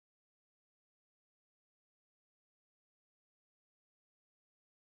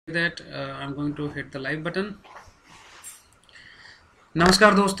that I'm going to hit the live button.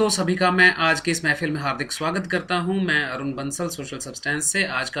 नमस्कार दोस्तों, सभी का मैं आज के इस महफिल में हार्दिक स्वागत करता हूं। मैं अरुण बंसल सोशल सब्सटेंस से।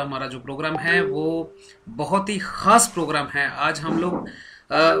 आज का हमारा जो प्रोग्राम है वो बहुत ही खास प्रोग्राम है। आज हम लोग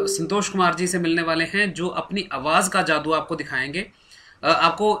संतोष कुमार जी से मिलने वाले हैं, जो अपनी आवाज़ का जादू आपको दिखाएंगे।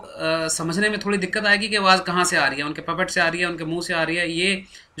 आपको समझने में थोड़ी दिक्कत आएगी कि आवाज़ कहाँ से आ रही है, उनके पपेट से आ रही है, उनके मुंह से आ रही है। ये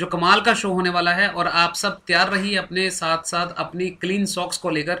जो कमाल का शो होने वाला है, और आप सब तैयार रहिए अपने साथ साथ अपनी क्लीन सॉक्स को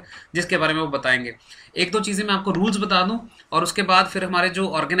लेकर, जिसके बारे में वो बताएंगे। एक दो चीज़ें मैं आपको रूल्स बता दूं, और उसके बाद फिर हमारे जो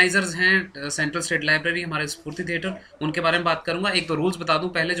ऑर्गेनाइजर्स हैं सेंट्रल स्टेट लाइब्रेरी, हमारे स्फूर्ति थिएटर, उनके बारे में बात करूंगा। एक तो रूल्स बता दूं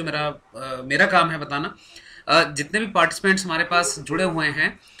पहले, जो मेरा काम है बताना। जितने भी पार्टिसिपेंट्स हमारे पास जुड़े हुए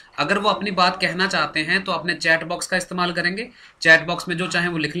हैं, अगर वो अपनी बात कहना चाहते हैं तो अपने चैट बॉक्स का इस्तेमाल करेंगे। चैट बॉक्स में जो चाहें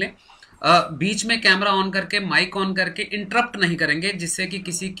वो लिख लें। बीच में कैमरा ऑन करके, माइक ऑन करके इंटरप्ट नहीं करेंगे, जिससे कि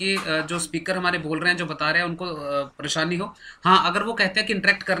किसी के जो स्पीकर हमारे बोल रहे हैं, जो बता रहे हैं, उनको परेशानी हो। हाँ, अगर वो कहते हैं कि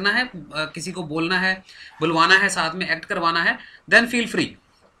इंटरेक्ट करना है, किसी को बोलना है, बुलवाना है, साथ में एक्ट करवाना है, then feel free.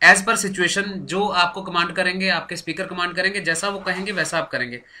 As per situation जो आपको कमांड करेंगे, आपके स्पीकर कमांड करेंगे, जैसा वो कहेंगे वैसा आप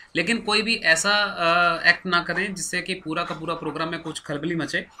करेंगे। लेकिन कोई भी ऐसा एक्ट ना करें जिससे कि पूरा का पूरा प्रोग्राम में कुछ खलबली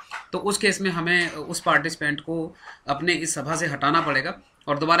मचे। तो उस केस में हमें उस पार्टिसिपेंट को अपने इस सभा से हटाना पड़ेगा,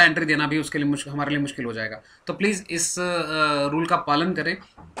 और दोबारा एंट्री देना भी उसके लिए हमारे लिए मुश्किल हो जाएगा। तो प्लीज़ इस रूल का पालन करें।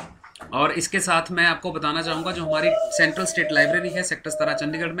 और इसके साथ मैं आपको बताना चाहूँगा, जो हमारी सेंट्रल स्टेट लाइब्रेरी है सेक्टर 17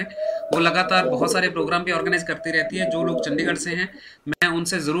 चंडीगढ़ में, वो लगातार बहुत सारे प्रोग्राम भी ऑर्गेनाइज करती रहती है। जो लोग चंडीगढ़ से हैं, मैं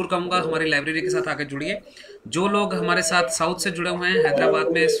उनसे ज़रूर कहूँगा हमारी लाइब्रेरी के साथ आकर जुड़िए। जो लोग हमारे साथ साउथ से जुड़े हुए हैं,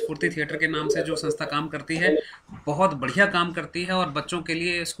 हैदराबाद में स्फूर्ति थिएटर के नाम से जो संस्था काम करती है, बहुत बढ़िया काम करती है, और बच्चों के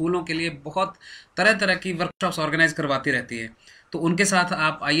लिए, स्कूलों के लिए बहुत तरह तरह की वर्कशॉप्स ऑर्गेनाइज करवाती रहती है। तो उनके साथ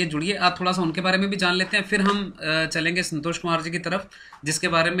आप आइए, जुड़िए। आप थोड़ा सा उनके बारे में भी जान लेते हैं, फिर हम चलेंगे संतोष कुमार जी की तरफ, जिनके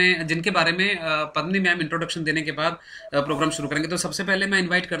बारे में पद्मिनी मैम इंट्रोडक्शन देने के बाद प्रोग्राम शुरू करेंगे। तो सबसे पहले मैं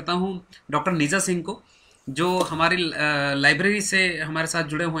इनवाइट करता हूं डॉक्टर नीजा सिंह को, जो हमारी लाइब्रेरी से हमारे साथ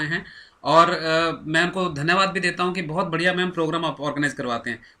जुड़े हुए हैं, और मैं उनको धन्यवाद भी देता हूं कि बहुत बढ़िया मैम प्रोग्राम आप ऑर्गेनाइज करवाते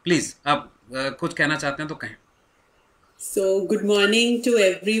हैं। प्लीज़ आप कुछ कहना चाहते हैं तो कहें। So, good morning to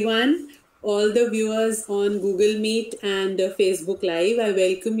everyone, all the viewers on Google Meet and Facebook Live. I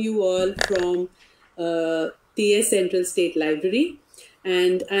welcome you all from TS Central State Library,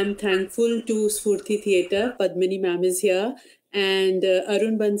 and I'm thankful to Sfurti Theatre. Padmini ma'am is here, and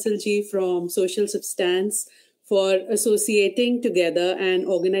Arun Bansal ji from Social Substance for associating together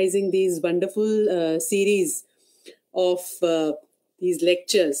and organizing these wonderful series of these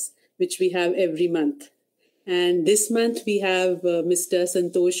lectures, which we have every month. And this month we have Mr.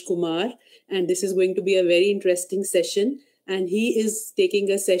 Santhosh Kumar, and this is going to be a very interesting session. And he is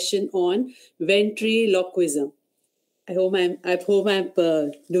taking a session on ventriloquism. I hope I'm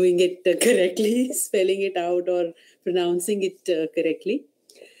doing it correctly, spelling it out or pronouncing it correctly.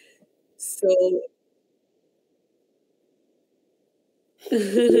 So.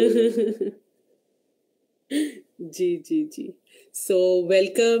 Ji. So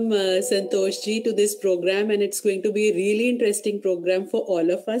welcome Santhosh ji to this program, and it's going to be a really interesting program for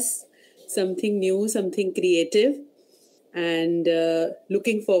all of us. Something new, something creative, and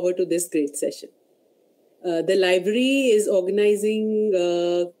looking forward to this great session. The library is organizing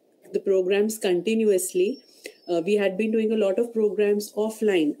the programs continuously. We had been doing a lot of programs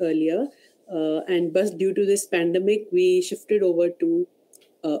offline earlier, and but due to this pandemic, we shifted over to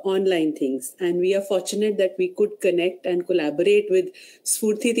online things, and we are fortunate that we could connect and collaborate with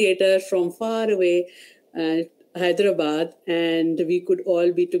Sfurti Theatre from far away, Hyderabad, and we could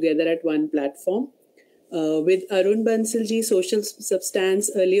all be together at one platform. With Arun Bansal ji, Social Substance,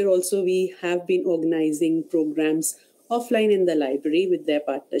 earlier also we have been organizing programs offline in the library with their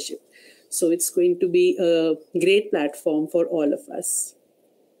partnership. So it's going to be a great platform for all of us.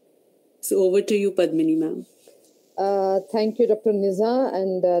 So over to you, Padmini ma'am. Thank you, Dr. Niza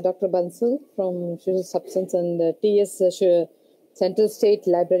and Dr. Bansal from Social Substance and TS Central State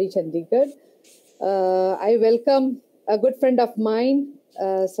Library, Chandigarh. I welcome a good friend of mine,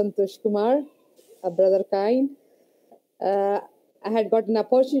 Santhosh Kumar, a brother kind. I had got an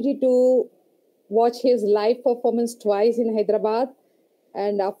opportunity to watch his live performance twice in Hyderabad.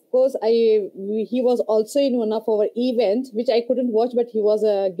 And of course, he was also in one of our events, which I couldn't watch, but he was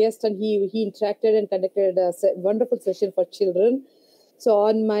a guest, and he interacted and conducted a wonderful session for children. So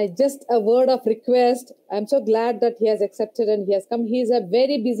on my just a word of request, I'm so glad that he has accepted and he has come. He is a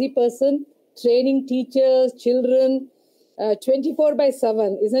very busy person, training teachers, children,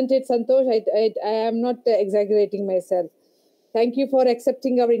 24/7. Isn't it, Santhosh? I am not exaggerating myself. Thank you for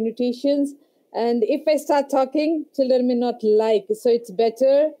accepting our invitations. And if I start talking, children may not like. So it's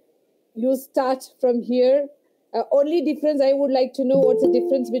better you start from here Only difference I would like to know what's the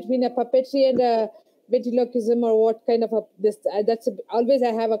difference between a puppetry and a ventriloquism, or what kind of always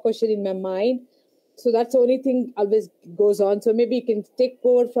I have a question in my mind. So that's the only thing always goes on. So maybe you can take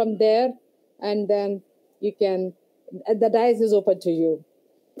over from there, and then you can. The dice is open to you.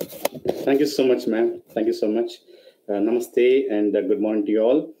 Thank you so much, ma'am. Thank you so much. Namaste and good morning to you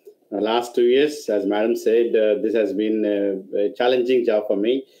all. Last 2 years, as madam said, this has been a challenging job for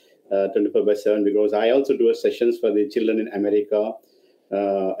me, 24/7, because I also do sessions for the children in America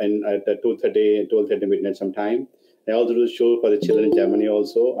and at 12:30 midnight sometime. I also do show for the children in Germany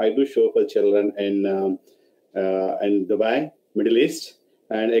also. I do show for children in Dubai, Middle East,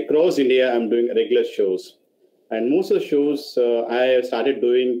 and across India, I'm doing regular shows. And most of the shows I started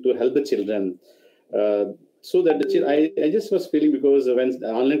doing to help the children. So that I just was feeling, because when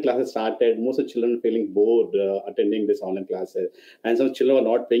the online classes started, most of the children were feeling bored attending this online classes. And some children were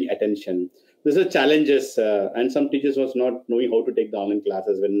not paying attention. These are challenges. And some teachers was not knowing how to take the online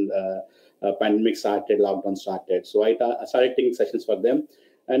classes when pandemic started, lockdown started. So I started taking sessions for them.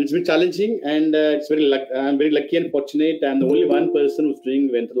 And it's been challenging, and I'm very lucky and fortunate. I'm the only one person who's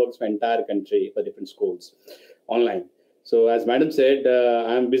doing ventriloquism for entire country for different schools online. So as madam said,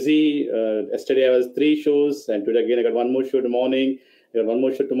 I'm busy. Yesterday I was 3 shows, and today again I got 1 more show in the morning. I got 1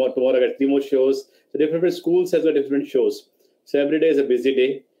 more show tomorrow. Tomorrow I got 3 more shows. So different schools has got different shows. So every day is a busy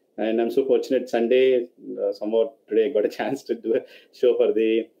day, and I'm so fortunate. Sunday, somewhat today I got a chance to do a show for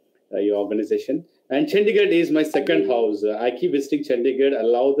the your organization. And Chandigarh is my second house. I keep visiting Chandigarh. I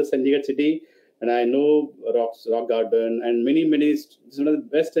love the Chandigarh city, and I know Rock Garden and many. It's one of the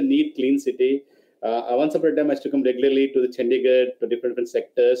best and neat, clean city. Once upon a time, I used to come regularly to the Chandigarh, to different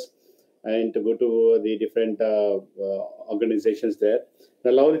sectors, and to go to the different organizations there.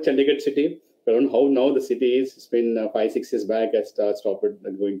 And I love the Chandigarh city. I don't know how now the city is. It's been 5-6 years back. I stopped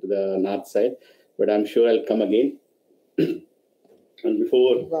going to the north side, but I'm sure I'll come again. And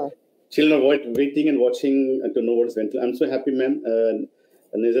before children are waiting and watching to know what's ventriloquism. I'm so happy, ma'am.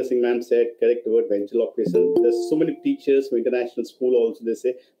 Nizar Singh ma'am said correct word, ventriloquism. There's so many teachers from international school also, they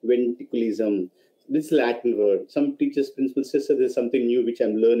say ventriloquism. This is Latin word. Some teachers, principals say there's something new which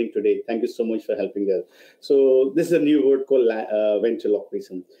I'm learning today. Thank you so much for helping us. So this is a new word called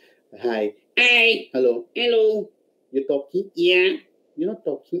ventriloquism. Hi. Hi. Hello. Hello. You're talking? Yeah. You're not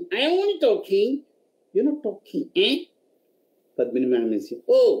talking. I am only talking. You're not talking. Eh? Padmini ma'am is here.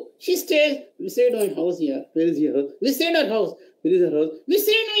 Oh, she stayed. We stayed at my house here. Where is your house? We stayed at house. Where is her house? We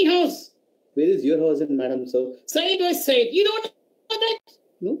stayed at my house. Where is your house and madam? So Side by side. You don't know that?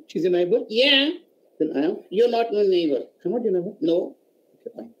 no, she's your neighbor. Yeah. Then I am. You're not my neighbor. I'm not your neighbor. No.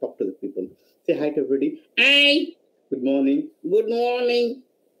 Okay, fine. Talk to the people. Say hi to everybody. Hi. Good morning. Good morning.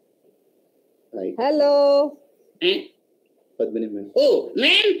 Hi. Hello. Eh? Padmini ma'am. Oh,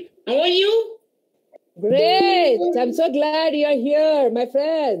 ma'am. How are you? Great. I'm so glad you're here, my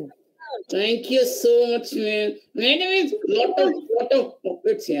friend. Thank you so much, ma'am. Madam is lot of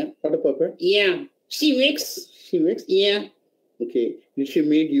puppets here. What a puppet. Yeah. She makes. She makes. Yeah. Okay. Did she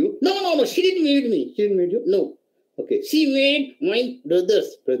made you? No. She didn't made me. She didn't made you? No. Okay. She made my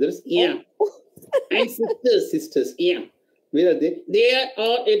brothers. Brothers? Yeah. And sisters. Sisters. Yeah. Where are they? They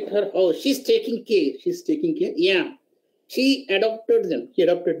are at her house. She's taking care. She's taking care. Yeah. She adopted them. She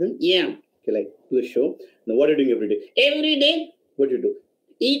adopted them? Yeah. Okay, like to the show. Now what are you doing every day? Every day, What do you do?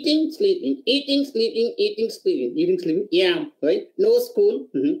 eating, sleeping, eating, sleeping, eating, sleeping. Eating, sleeping? Yeah. Right? No school,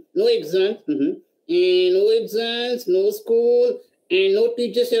 Mm-hmm. no exams, Mm-hmm. and no exams, no school, and no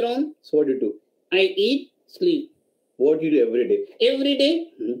teachers around. So what do you do? I eat, sleep. What do you do every day? Every day,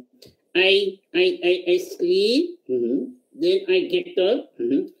 Mm-hmm. I sleep, Mm-hmm. then I get up,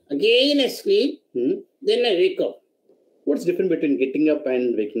 Mm-hmm. again I sleep, Mm-hmm. then I wake up. What's different between getting up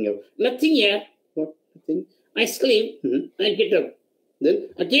and waking up? Nothing here. What thing? I sleep, Mm-hmm. I get up. Then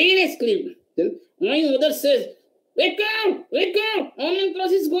Again I sleep. then My mother says, wake up, wake up. Online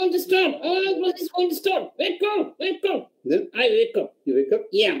class is going to start. Online class is going to start. Wake up, wake up. then I wake up. you wake up.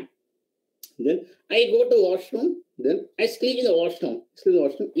 Yeah. Then I go to washroom. then I sleep in the washroom. still the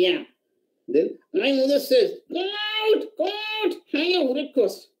washroom. Yeah. Then My mother says, go out, have your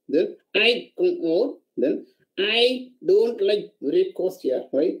breakfast. then I come out. then I don't like breakfast here.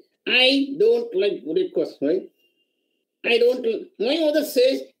 right? I don't like breakfast. Right? I don't. My mother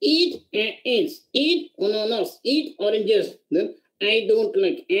says, eat ants, eat bananas, eat oranges. Then I don't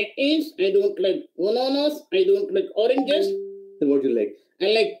like ants, I don't like bananas, I don't like oranges. then what do you like?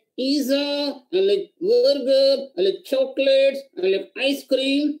 I like pizza, I like burger, I like chocolates, I like ice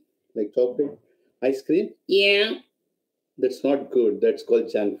cream. Like chocolate, ice cream? Yeah. That's not good. That's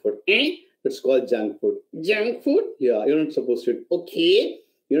called junk food. Eh? That's called junk food. Junk food? Yeah, you're not supposed to. Okay.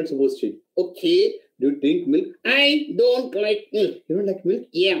 You're not supposed to. Okay. Do you drink milk? I don't like milk. You don't like milk?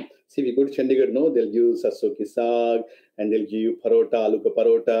 Yeah. See, we go to Chandigarh, no, they'll give sarson ki saag, and they'll give you parota, aloo ka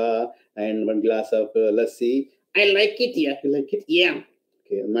parota, and one glass of lassi. I like it, yeah. You like it? Yeah.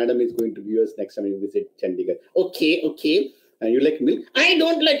 Okay, madam is going to give us next time you visit Chandigarh. Okay, okay. And you like milk? I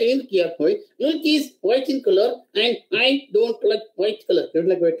don't like milk here. Why? Milk is white in color, and I don't like white color. You don't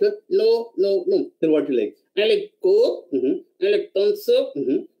like white color? No, no, no. Then what do you like? I like Coke. Mm-hmm. I like Thumbs Up.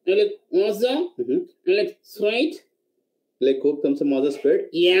 Mm-hmm. I like Mazda. Mm-hmm. I like Sprite. Like Coke, Thumbs Up, Mazda, Sprite?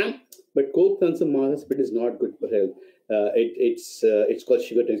 Yeah. But Coke, Thumbs Up, Mazda, Sprite is not good for health. It's called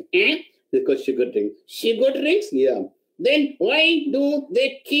sugar drink. Eh? It's called sugar drink. Sugar drinks? Yeah. Then why do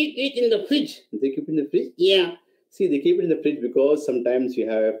they keep it in the fridge? They keep it in the fridge? Yeah. See, they keep it in the fridge because sometimes you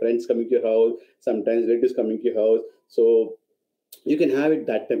have friends coming to your house, sometimes relatives coming to your house. So you can have it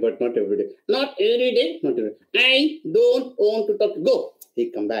that time, but not every day. Not every day. Not every day. I don't want to talk. Go.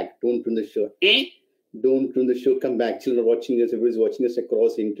 Hey, come back. Don't ruin the show. Eh? Don't ruin the show. Come back. Children are watching us. Everybody's watching us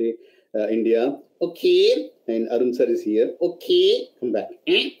across India. Okay. And Arun sir is here. Okay. Come back.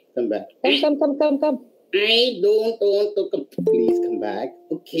 Eh? Come back. Come. I don't want to come. Please come back.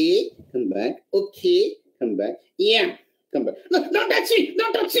 Okay. Come back. Okay. Come back. Yeah. Come back. No, don't touch me.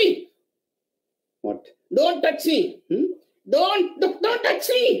 Don't touch me. What? Don't touch me. Don't touch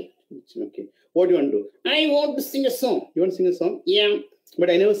me. Okay. What do you want to do? I want to sing a song. You want to sing a song? Yeah. But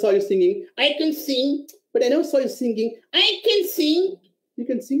I never saw you singing. I can sing. But I never saw you singing. I can sing. You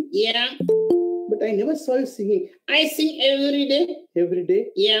can sing? Yeah. But I never saw you singing. I sing every day. Every day?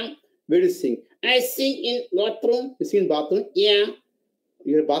 Yeah. Where do you sing? I sing in bathroom. You sing in bathroom? Yeah.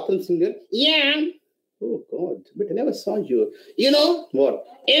 You're a bathroom singer? Yeah. Oh, God. But I never saw you. You know, What?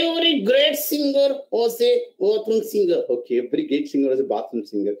 every great singer was a bathroom singer. Okay, every great singer is a bathroom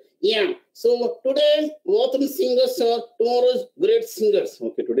singer. Yeah. So today's bathroom singers are tomorrow's great singers.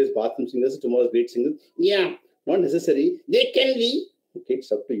 Okay, today's bathroom singers, tomorrow's great singers. Yeah. Not necessary. They can be. Okay,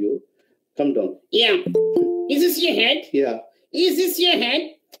 it's up to you. Come down. Yeah. Is this your head? Yeah, Is this your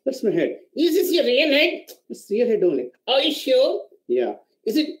head? that's my head. Is this your real head? It's your head only. Are you sure? Yeah,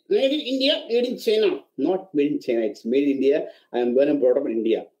 Is it made in India, made in China? not made in China. It's made in India. I am born and brought up in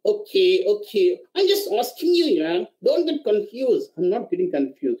India. Okay, okay. I'm just asking you, yeah. Don't get confused. I'm not getting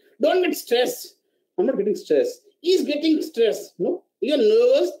confused. Don't get stressed. I'm not getting stressed. He's getting stressed. No, You're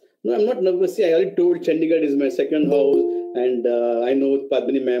nervous. no, I'm not nervous. See, I already told Chandigarh is my second house, and I know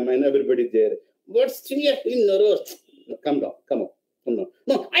Padmini ma'am and everybody there. But still you're feeling nervous. Come down. Come on. Come down.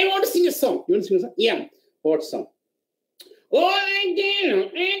 No, I want to sing a song. You want to sing a song? Yeah. What song? All I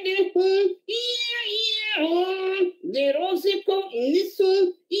did, there was a call in this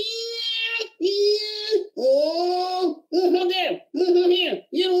song. Oh, there, here,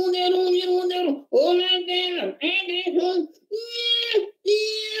 you there, all I did,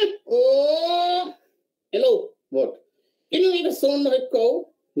 oh. Hello, What? can you make a sound of a cow?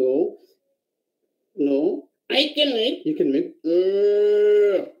 No. No. I can make. You can make.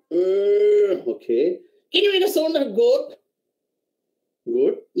 Okay. Can you make a sound of a goat?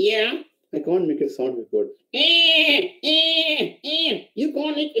 Good. Yeah. I can't make a sound with good. You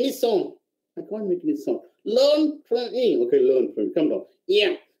can't make any sound. I can't make any sound. Learn from me. Okay, learn from me. Come down.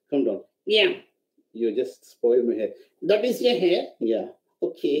 Yeah. Come down. Yeah. You just spoiled my hair. That is your hair. Yeah,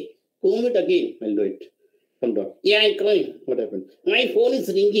 Okay. Comb it again. I'll do it. Come down. Yeah, I'm coming. What happened? My phone is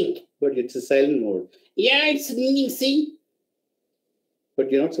ringing. But it's a silent mode. Yeah, it's ringing. See,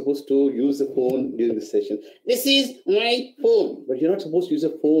 But you're not supposed to use the phone during the session. this is my phone. But you're not supposed to use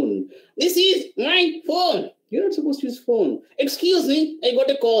a phone. This is my phone. You're not supposed to use phone. Excuse me, I got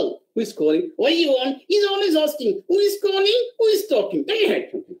a call. Who is calling? What do you want? He's always asking, who is calling? Who is talking? Go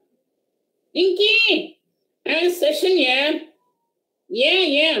ahead. Inky, I have a session, yeah.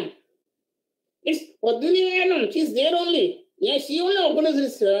 Yeah. It's Padmini Madam. She's there only. Yeah, she only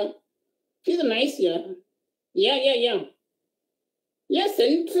organizes this. She's nice, yeah. Yeah. Yeah,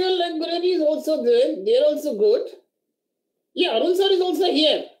 Central Library is also there. They're also good. Yeah, Arun sir is also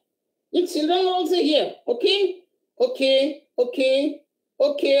here. The children are also here. Okay.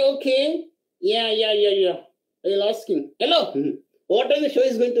 Yeah. I'll ask him. Hello. What time the show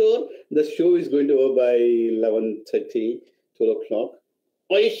is going to over? The show is going to over by 11:30, 12 o'clock.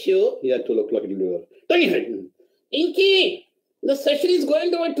 Are you sure? Yeah, 12 o'clock it will be over. Turn your head. Inky, the session is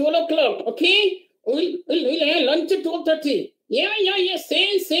going to at 12 o'clock. Okay? We'll have lunch at 12:30. Yeah.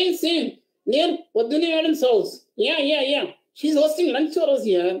 Same. Near Padmini Madam's house. Yeah. She's hosting lunch for us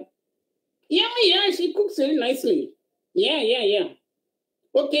here. Yeah. She cooks very nicely. Yeah.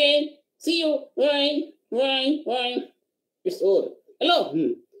 Okay. See you. Bye. It's over. Hello.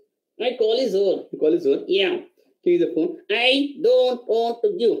 My call is over. The call is over. Yeah. Give the phone. I don't want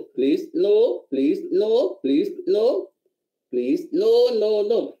to give. Please, no, please, no, please, no, please, no, no,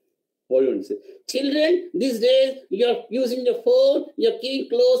 no. What do you want to say? Children, these days, you're using the phone, you're keeping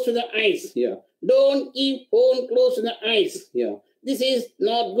close to the eyes. Yeah. Don't keep phone close to the eyes. Yeah. This is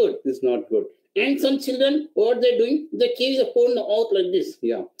not good. This is not good. And some children, what they're doing, they keep the phone in the mouth like this.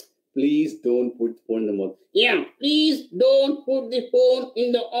 Yeah. Please don't put the phone in the mouth. Yeah, please don't put the phone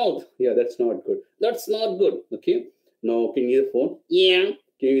in the mouth. Yeah, that's not good. That's not good. Okay. Now, can you give the phone? Yeah.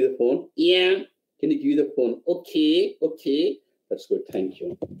 Can you give the phone? Yeah. Can you give the phone? Okay. Okay. That's good. Thank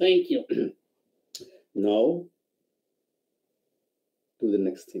you. Thank you. Now, do the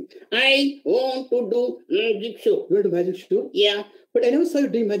next thing. I want to do magic show. You want to do magic show? Yeah. But I never saw you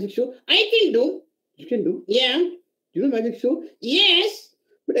doing magic show. I can do. You can do? Yeah. You know magic show? Yes.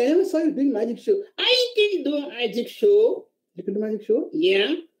 But I never saw you doing magic show. I can do magic show. You can do magic show?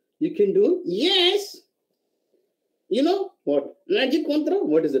 Yeah. You can do? Yes. You know What? magic mantra?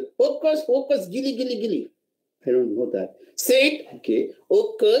 What is it? Hocus pocus gilly gilly gilly. I don't know that. Say it. Okay.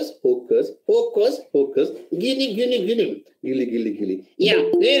 Hocus Focus, pocus focus, gilly gilly gilly. gilly, gilly, gilly. Yeah.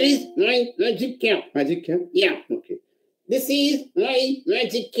 Where is my magic cap? Magic camp? Yeah. Okay. This is my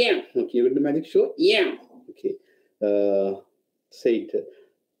magic cap. Okay, you will do magic show? Yeah. Okay. Say it.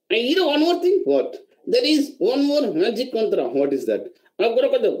 And you know one more thing? What? There is one more magic mantra. What is that?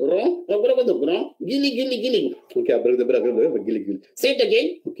 Abracadabra, gilly gilly gilly. Okay, abracadabra, gilly, gilly. Say it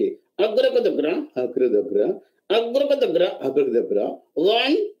again. Okay. Abracadabra, Abracadabra, abracadabra. abracadabra.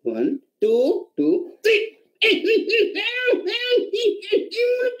 1, 1, 2, 2. 3.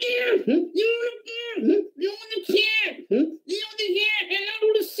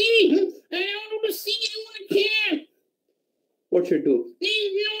 What should I do?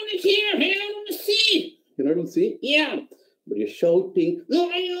 You're not able to see? Yeah. But you're shouting. No,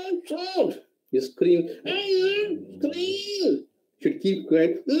 I don't shout. You scream. I don't scream. Should keep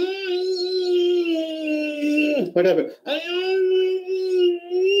quiet. What happened?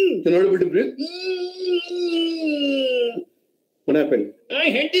 You're not able to breathe? What happened? I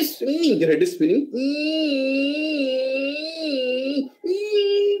had this spinning. Your head is spinning?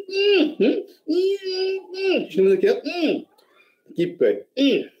 Keep quiet.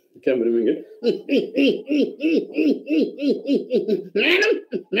 Okay, I'm removing it.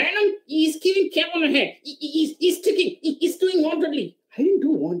 Madam, he's giving cap on her head. He's sticking. He's doing wantedly. I didn't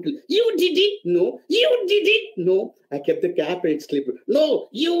do wanted. You did it. No, You did it. no. I kept the cap and it slipped. No,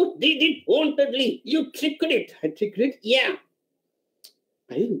 you did it wantedly. You tricked it. I tricked it. Yeah,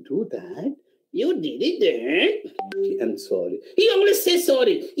 I didn't do that. you did it then. Okay, I'm sorry. He always says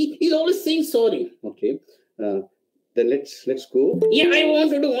sorry. He's always saying sorry. Okay. Then let's go. Yeah, I want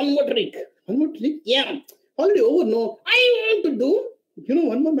to do one more trick. One more trick. Yeah, Already over. No. I want to do. You know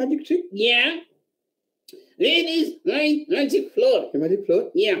one more magic trick? Yeah. Where is my magic floor? The magic floor?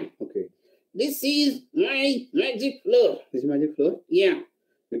 Yeah. Okay. This is my magic floor. This is magic floor? Yeah.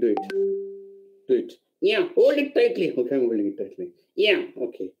 You do it. Do it. Yeah. Hold it tightly. Okay, I'm holding it tightly. Yeah.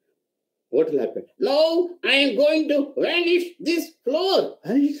 Okay. What will happen? Now I am going to vanish this floor.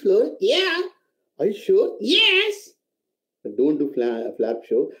 Vanish floor? Yeah. Are you sure? Yes. But don't do flap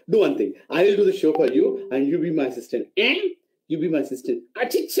show. Do one thing. I will do the show for you and you be my assistant. And You be my assistant.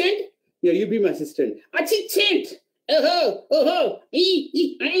 assistant. Yeah, you be my assistant. Assistant. Oh, oh,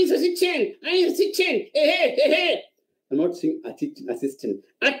 I am assistant. I am assistant. Hey, hey, hey. I'm not saying assistant.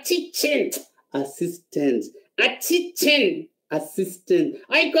 Assistant. Assistant. Assistant. Assistant.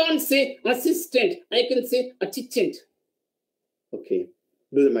 I can't say assistant. I can say assistant. Okay.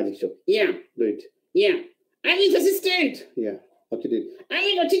 Do the magic show. Yeah. Do it. Yeah. I'm his assistant. Yeah. Okay, do it. I'm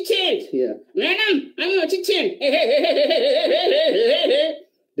his assistant. Yeah. Madam, I'm his assistant.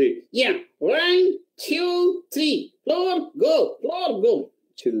 Do it. Yeah. 1, 2, 3. Floor, go. Floor, go.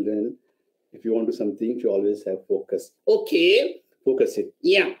 Children, if you want to do something, you always have focus. Okay. Focus it.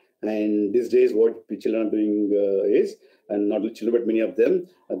 Yeah. And these days, what the children are doing is, and not the children, but many of them,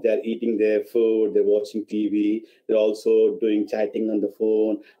 they are eating their food, they're watching TV, they're also doing chatting on the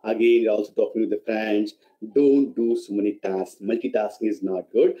phone. Again, they're also talking with their friends. Don't do so many tasks. Multitasking is not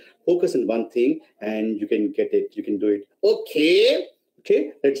good. Focus on one thing and you can get it. You can do it. Okay.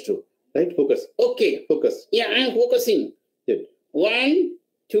 Okay, let's do. Right? Focus. Okay. Focus. Yeah, I'm focusing. Good. 1,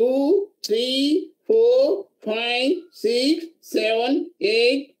 2, 3, 4, 5, 6, 7,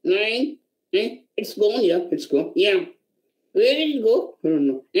 8, 9. It's gone, yeah. Let's go. Yeah. Where did it go? I don't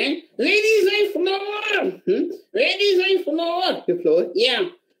know. Where is my flower? Where is my flower? Your flower? Yeah.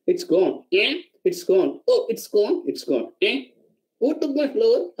 It's gone. Yeah. It's gone. Oh, it's gone. It's gone. Who took my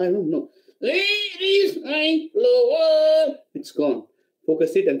flower? I don't know. Where is my flower? It's gone.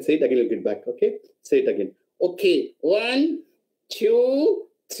 Focus it and say it again. You'll get back. Okay? Say it again. Okay. 1, 2,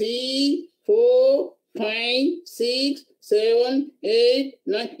 3, 4, 5, 6, 7, 8,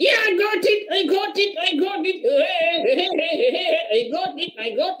 9. Yeah, I got it. I got it. I got it. I got it.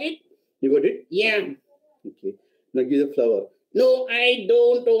 I got it. You got it? Yeah. Okay. Now give the flower. No, I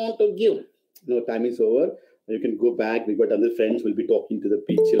don't want to give. No, time is over. You can go back. We got other friends. We'll be talking to the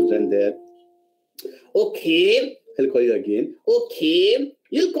children there. Okay. I'll call you again. Okay.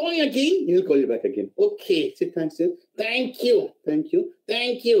 You'll call me again? He'll call you back again. Okay. Say thanks, sir. Thank you. Thank you.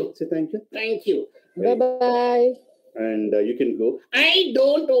 Thank you. Say thank you. Thank you. Bye-bye. And you can go. I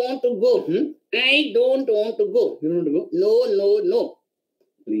don't want to go. I don't want to go. You don't want to go? No, no, no.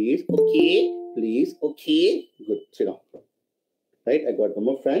 Please. Okay. Please. Okay. Good. Sit down. Right? I got one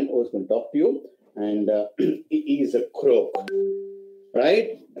more friend who's going to talk to you. And he is a crow.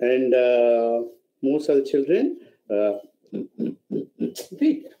 Right? And most of the children...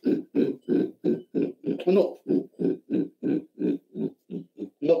 wait. No.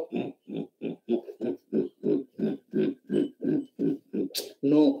 No.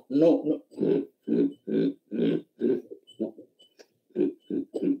 No, no, no. No.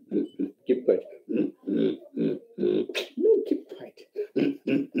 Keep quiet. No, keep quiet.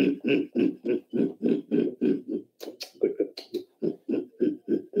 Good, good.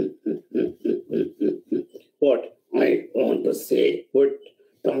 What? I want to say What?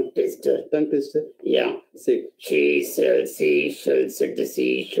 tongue twister. Tongue twister? Yeah. Say. She sells seashells at the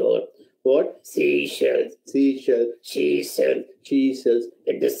seashore. What? Seashells. Seashell. She sells She sells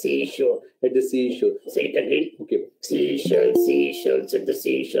at the seashore. at the seashore. Say it again. Okay. Seashells, seashells at the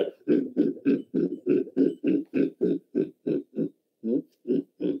seashore.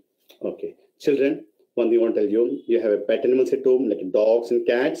 Okay. Children, one thing I want to tell you, you have a pet animals at home, like dogs and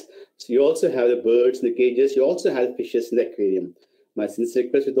cats. So you also have the birds in the cages. You also have fishes in the aquarium. My sincere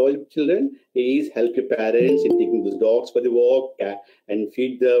request with all children is help your parents in taking those dogs for the walk and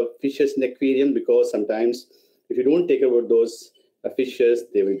feed the fishes in the aquarium, because sometimes if you don't take care about those fishes,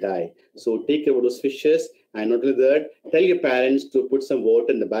 they will die. So take care of those fishes. And not only that, tell your parents to put some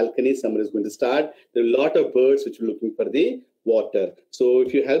water in the balcony. Summer is going to start. There are a lot of birds which are looking for the water. So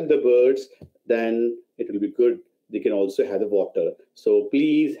if you help the birds, then it will be good. They can also have the water. So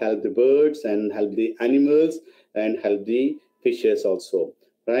please help the birds and help the animals and help the fishes also.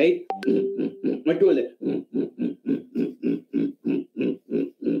 Right? I told it.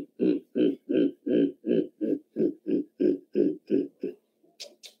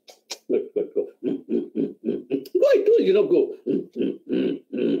 Good, good, go. Go, I told you, go.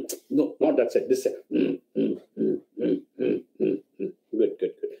 No, not that side, this side. Good, good,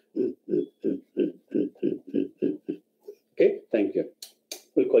 good. Okay, thank you.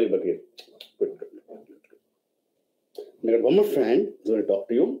 We'll call you back here. Good, good. I got one more friend who's going to talk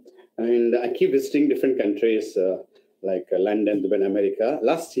to you. And I keep visiting different countries like London, Dubai, and America.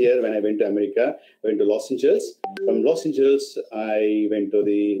 Last year, when I went to America, I went to Los Angeles. From Los Angeles, I went to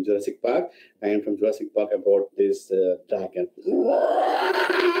the Jurassic Park. And from Jurassic Park, I brought this dragon.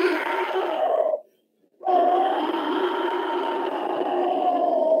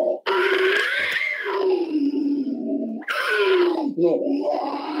 No.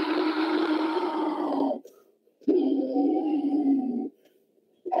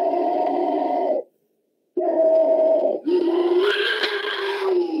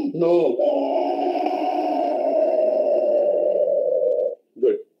 No.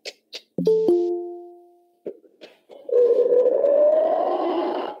 Good.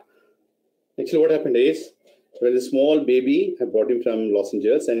 Actually, what happened is, when a small baby, I brought him from Los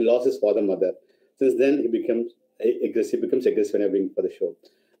Angeles and he lost his father and mother. Since then, he becomes aggressive when I bring for the show.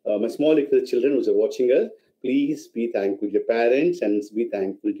 My small little children who are watching us, please be thankful to your parents and be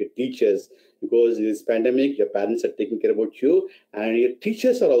thankful to your teachers, because in this pandemic, your parents are taking care about you and your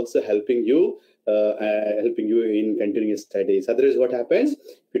teachers are also helping you in continuing your studies. Otherwise, what happens?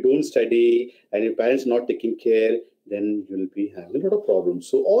 If you don't study and your parents are not taking care, then you'll be having a lot of problems.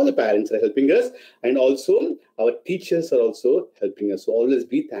 So all the parents are helping us, and also our teachers are also helping us. So always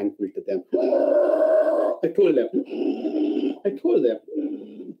be thankful to them. I told them.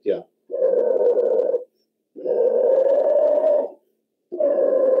 Yeah.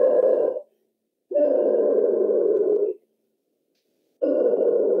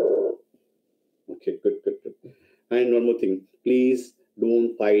 Okay, good. And one more thing, please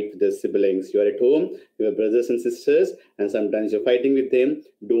don't fight with the siblings. You are at home, you have brothers and sisters, and sometimes you're fighting with them.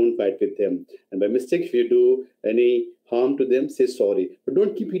 Don't fight with them. And by mistake, if you do any harm to them, say sorry. But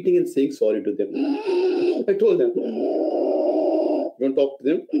don't keep hitting and saying sorry to them. I told them. Don't talk to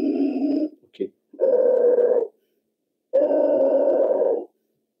them. Okay.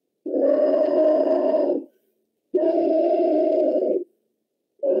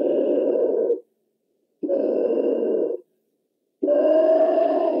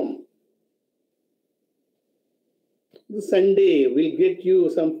 Sunday, we'll get you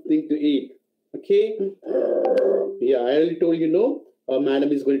something to eat. Okay? Yeah, I already told you, no. Our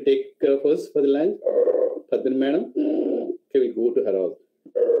madam is going to take care of us for the lunch. Padman madam. Okay, we'll go to her house.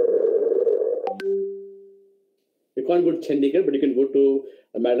 You can't go to Chandigarh, but you can go to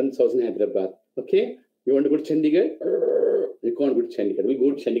madam's house in Hyderabad. Okay? You want to go to Chandigarh? You can't go to Chandigarh. We'll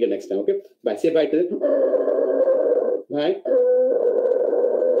go to Chandigarh next time. Okay? Bye. Say bye to them. Bye.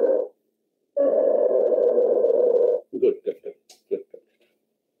 Good.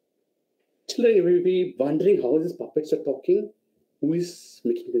 Children, you may be wondering how these puppets are talking. Who is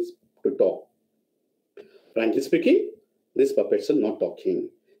making this to talk? Frankly speaking, these puppets are not talking.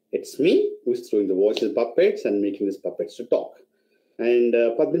 It's me who is throwing the voice of the puppets and making these puppets to talk. And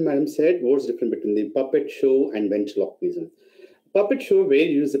Padman madam said, what's the difference between the puppet show and ventriloquism? Puppet show where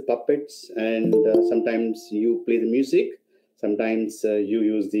you use the puppets and sometimes you play the music, sometimes you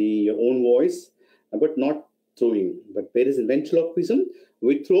use your own voice, but not throwing. But where is the ventriloquism?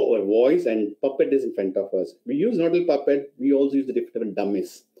 We throw our voice and puppet is in front of us. We use not only puppet, we also use the different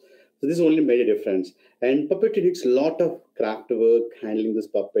dummies. So this only made a difference. And puppetry needs a lot of craft work, handling these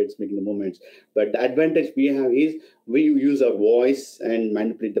puppets, making the movements. But the advantage we have is we use our voice and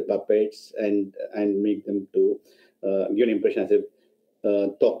manipulate the puppets and make them to give an impression as if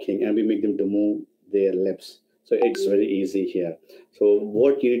talking, and we make them to move their lips. So it's very easy here. So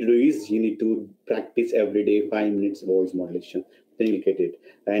what you need to do is you need to practice every day 5 minutes voice modulation. Then you'll get it.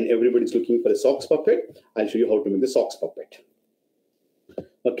 And everybody's looking for a socks puppet. I'll show you how to make the socks puppet.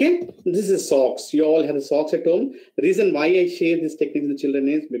 Okay, this is socks. You all have the socks at home. The reason why I share this technique with the children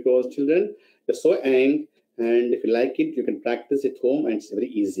is because children, they're so young, and if you like it, you can practice at home, and it's very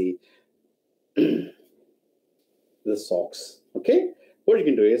easy. The socks. Okay, what you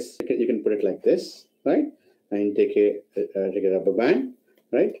can do is you can put it like this, right? And take a rubber band,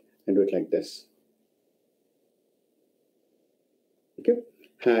 right? And do it like this. Okay.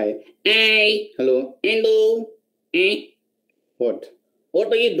 Hi. Hi. Hello. Hello. What? What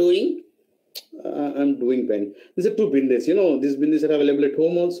are you doing? I'm doing pen. These are 2 bindis. You know, these bindis are available at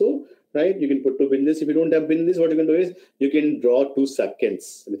home also, right? You can put 2 bindis. If you don't have bindis, what you can do is you can draw 2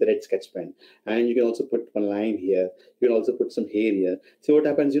 circles with a red sketch pen. And you can also put 1 line here. You can also put some hair here. See what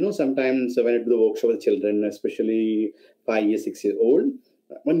happens, you know, sometimes when I do the workshop with children, especially 5 years, 6 years old,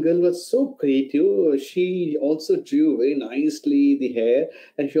 one girl was so creative. She also drew very nicely the hair,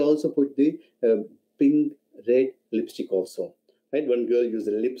 and she also put the pink red lipstick also. Right? One girl used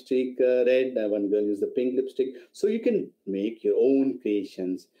the lipstick red, and one girl used the pink lipstick. So you can make your own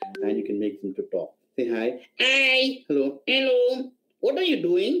creations, and you can make them to talk. Say hi. Hi. Hello. Hello. What are you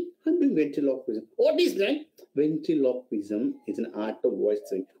doing? I'm doing ventriloquism. What is that? Ventriloquism is an art of voice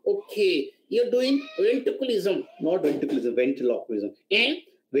thing. Okay, you're doing ventriloquism. Not ventriloquism, ventriloquism.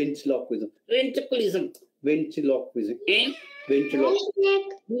 Ventriloquism. Ventriloquism. Ventriloquism. Ventriloquism.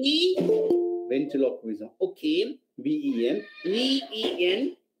 Ventriloquism. Okay. VEN.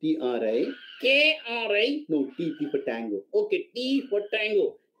 VEN. TRI. KRI. No, T for tango. Okay, T for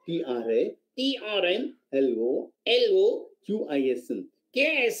tango. TRI. TRM. LO. LO. QISM.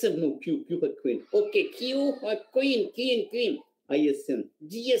 KSM. No, Q for queen. Okay, Q for queen. Queen. ISM.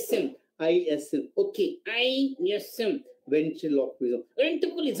 GSM. ISM. Okay, ISM. Ventriloquism.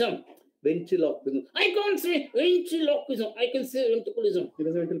 Ventriloquism. Ventriloquism. I can't say ventriloquism. I can say ventriloquism. You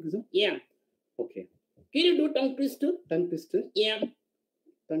can say ventriloquism? Yeah. Okay. Can you do tongue twister? Tongue twister? Yeah.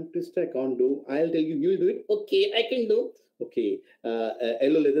 Tongue twister I can't do. I'll tell you. You'll do it? Okay, I can do. Okay.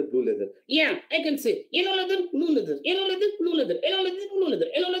 Yellow leather, blue leather. Yeah, I can say yellow leather, blue leather, yellow leather, blue leather, yellow leather, blue leather,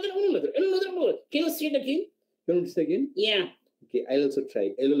 yellow leather, blue leather, yellow leather, blue leather. Can you say it again? You want to say again? Yeah. Okay, I'll also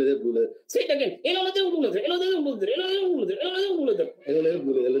try. Yellow leather, blue leather. Say it again. Yellow leather, blue leather, yellow leather, blue leather, yellow leather, blue leather, yellow leather, blue leather. Yellow leather,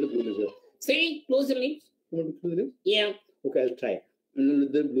 blue leather, yellow leather, blue leather. Say, close your lips. You want to close the lips? Yeah. Okay, I'll try. Yellow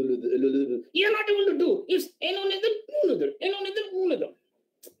leather, blue leather, yellow leather. You're not able to do. It's yellow leather, blue leather, yellow leather, blue leather.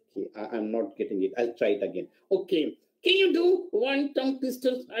 Okay, I'm not getting it. I'll try it again. Okay. Can you do 1 tongue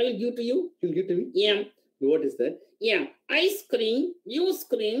twister? I will give to you. You'll give to me? Yeah. What is that? Yeah. I scream, you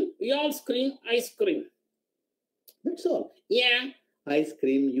scream, we all scream, I scream. That's all. Yeah. I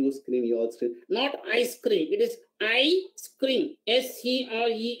scream, you scream, you all scream. Not ice cream. It is I scream.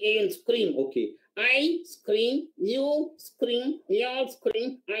 SCREAM. Scream. Okay. I scream. You scream. We all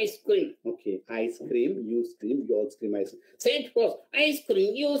scream. I scream. Okay. I scream, you scream, you all scream, I scream. Say it first. I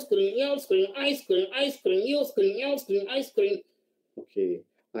scream. You scream. We all scream. I scream. I scream. You scream. We all scream. I scream. Okay.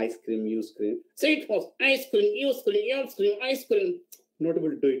 I scream, you scream. Say it first. I scream. You scream. We all scream. I scream. Not able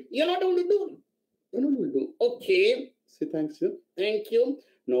to do it. You're not able to do it. I'm not able to do. Okay. Say thanks, sir. Thank you.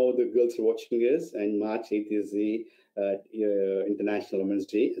 Now the girls are watching us, and March 8th is the International Women's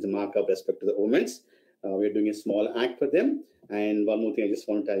Day as a mark of respect to the women. We're doing a small act for them. And one more thing I just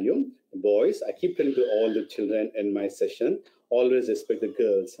want to tell you, boys, I keep telling to all the children in my session, always respect the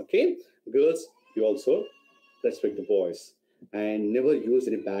girls, okay? Girls, you also respect the boys. And never use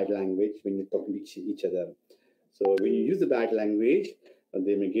any bad language when you're talking to each other. So when you use the bad language,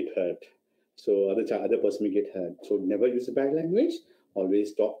 they may get hurt. So other person may get hurt. So never use the bad language.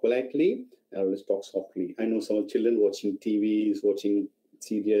 Always talk politely and always talk softly. I know some children watching TVs, watching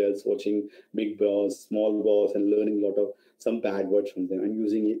serials, watching Big Boss, Small Boss, and learning a lot of some bad words from them and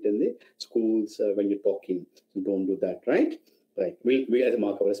using it in the schools when you're talking. So don't do that, right? Right. We as a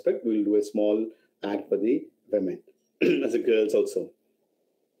mark of respect, we'll do a small act for the women as the girls also.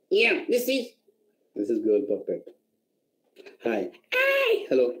 Yeah, this is girl puppet. Hi. Hi.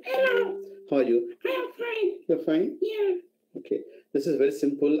 Hello. Hello. How are you? I'm fine. You're fine? Yeah. Okay. This is very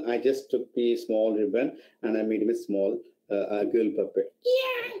simple. I just took the small ribbon and I made it a small girl puppet.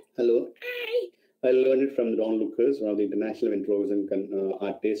 Yeah. Hello. Hi. I learned it from Ron Lucas, one of the international ventriloquism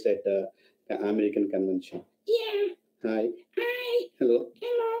artists at the American Convention. Yeah. Hi. Hi. Hello.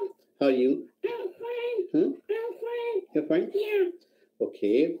 Hello. How are you? I'm fine. Huh? I'm fine. You're fine? Yeah.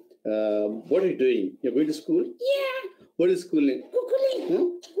 Okay. What are you doing? You're going to school? Yeah. What is school name? Googly. Huh?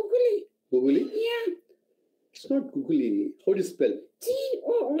 Googly. Googly? Yeah. It's not googly. How do you spell?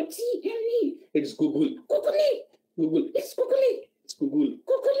 Google. It's Google. Googly. Google. It's Googly. It's Google.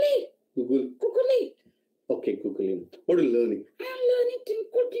 Googly. Google. Googly. Okay, Google. What are you learning? I'm learning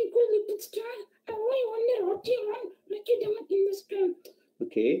twinkle little star. I wonder what you want. Make it in the sky.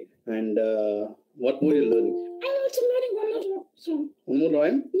 Okay. And what more are you learning? I'm also learning one more song. One more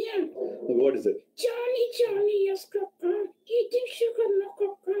rhyme? Yeah. What is it? Johnny, yes, Papa. Eating sugar, no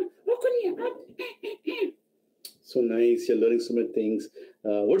coca. Open your up. So nice. You're learning so many things.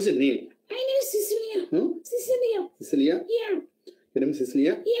 What's your name? My name is Cecilia. Huh? Cecilia. Cecilia? Yeah. Your name is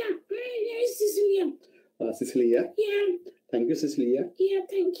Cecilia? Yeah. My name is Cecilia. Cecilia? Yeah. Thank you, Cecilia. Yeah,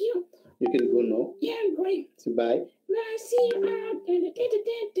 thank you. You can go now. Yeah, I'm going. So bye. Bye. See you. I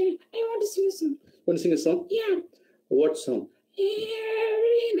want to sing a song. Want to sing a song? Yeah. What song?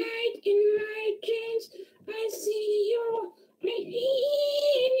 Every night in my dreams, I see you, I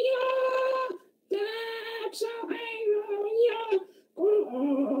hear you. That's how I know you.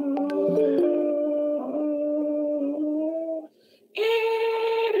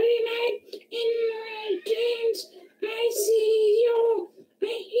 Every night in my dreams, I see you, I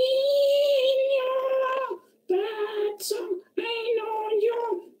hear you. That's how I know you.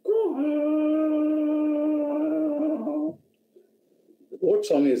 What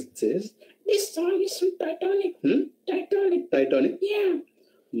song is this? This song is from Titanic. Titanic. Titanic? Yeah.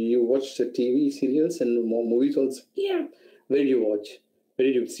 You watch the TV serials and more movies also? Yeah. Where did you watch? Where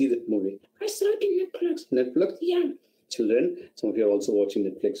did you see that movie? I saw it in Netflix. Netflix? Yeah. Children, some of you are also watching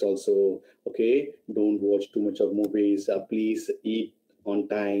Netflix also. Okay, don't watch too much of movies. Please eat on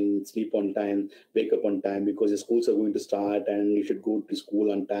time, sleep on time, wake up on time, because the schools are going to start and you should go to school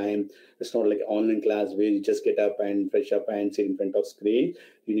on time. It's not like an online class where you just get up and fresh up and sit in front of screen.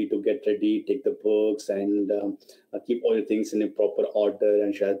 You need to get ready, take the books, and keep all your things in a proper order,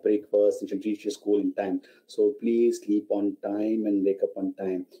 and should have breakfast and should reach your school in time. So please sleep on time and wake up on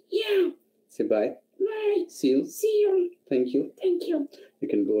time. Yeah. Say bye. Bye. See you. See you. Thank you. Thank you. You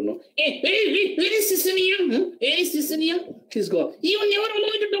can go now. Hey, where is Cecilia? Where is Cecilia? She's gone. You never allow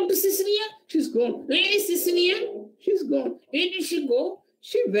me to talk to Cecilia? She's gone. Where is Cecilia? She's gone. Where did she go?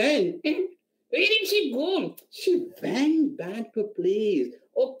 She went. Where did she go? She went back to a place.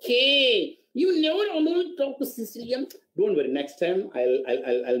 Okay. You never allow me to talk to Cecilia. Don't worry. Next time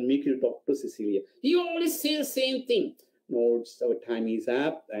I'll make you talk to Cecilia. You always say the same thing. No, it's our time is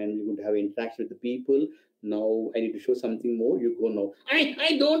up and we're going to have interaction with the people. Now I need to show something more. You go now.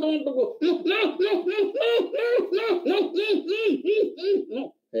 I don't want to go.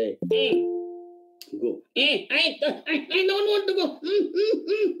 No. Hey, go. I don't want to go.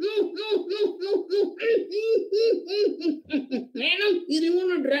 Madam, you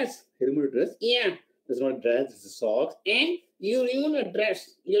remove a dress. You remove a dress? Yeah. It's not a dress, it's a socks. And you remove a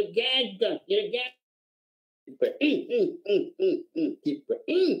dress. You'll get done. You'll get. Keep it. Keep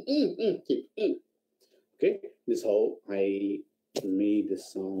it. Okay, this is how I made the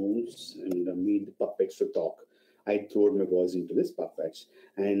sounds and made the puppets to talk. I threw my voice into this puppets.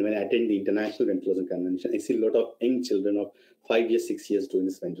 And when I attend the International Ventriloquism Convention, I see a lot of young children of 5 years, 6 years doing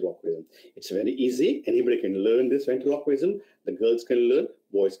this ventriloquism. It's very easy. Anybody can learn this ventriloquism. The girls can learn,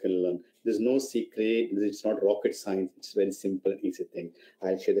 boys can learn. There's no secret. It's not rocket science. It's very simple and easy thing.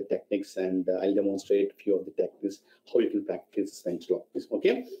 I'll share the techniques and I'll demonstrate a few of the techniques, how you can practice this ventriloquism.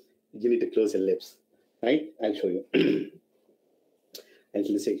 Okay? You need to close your lips. Right? I'll show you.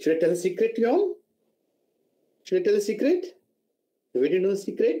 Should I tell a secret to you all? Should I tell a secret? You ready to know a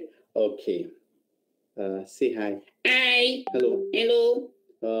secret? Okay. Say hi. Hi. Hello. Hello.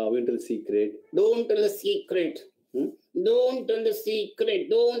 We'll tell a secret. Don't tell a secret. Don't tell the secret.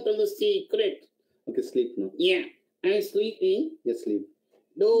 Don't tell the secret. Okay, sleep now. Yeah, I'm sleeping. Yes, sleep.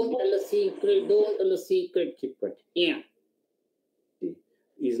 Don't tell the secret. Don't tell the secret. Keep quiet. Yeah. Okay.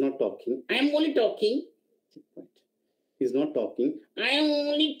 He's not talking. I'm only talking. Keep quiet. He's not talking. I am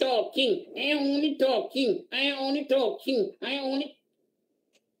only talking. I am only talking. I am only talking. I am only.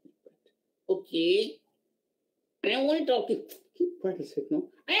 Okay. I am only talking. Keep quiet, I said no.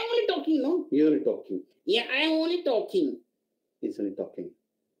 I am only talking, no? You're only talking. Yeah, I am only talking. He's only talking.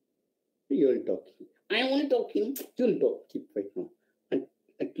 You're only talking. I am only talking. You'll talk. Keep quiet now.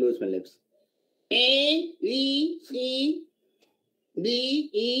 I close my lips. A, B, C, D,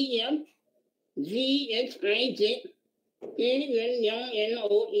 E, F, G, H, I, J, K, L, M, N,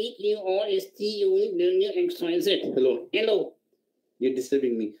 O, E, Q, R, S, T, U, W, X, Y, Z. Hello. Hello. You're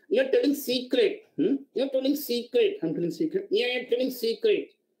disturbing me. You're telling secret. You're telling secret. I'm telling secret. Yeah, you're telling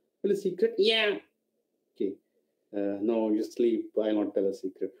secret. Tell a secret? Yeah. Okay. No, you sleep. I'll not tell a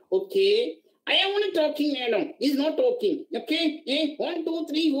secret. Okay. I am only talking, madam. He's not talking. Okay? 1, 2,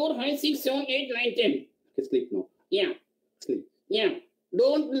 3, 4, 5, 6, 7, 8, 9, 10. Okay, sleep now. Yeah. Sleep. Yeah.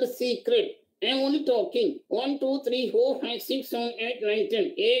 Don't tell the secret. I am only talking. 1, 2, 3, 4, 5, 6, 7, 8, 9, 10.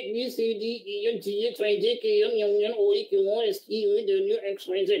 A, B, C, D, E, F, G, H, I, J, K, L, M, N, O, E, Q, R, S, T, U, W, X,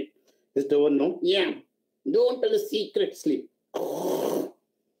 Y, Z. Is the one no? Yeah. Don't tell the secret. Sleep.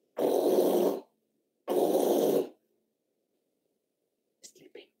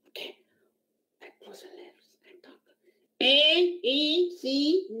 Sleeping. Okay. And close your lips and talk. A, E,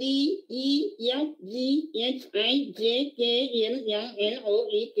 C, D, E, F, G, H, I, J, K, L, M, N, O,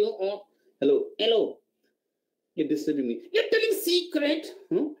 E, Q, R. Hello. Hello. You're disturbing me. You're telling secret.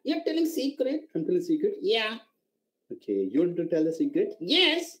 Huh? You're telling secret. I'm telling secret? Yeah. Okay. You want to tell a secret?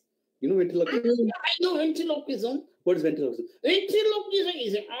 Yes. You know ventriloquism? I know ventriloquism. What is ventriloquism? Ventriloquism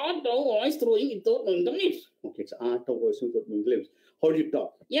is an art of voice throwing without knowing the lips. Okay, it's art of voice without moving lips. How do you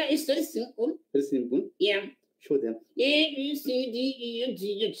talk? Yeah, it's very simple. Very simple. Yeah. Show them. A, B, C, D, E, F,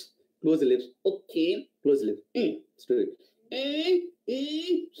 G, H. Close the lips. Okay. Close the lips. Let's do it. A,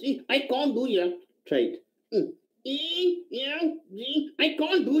 E, C. I can't do yet. Try it. E, F, G. I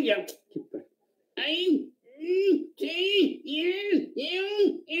can't do yet. Keep quiet. I, E, T, L,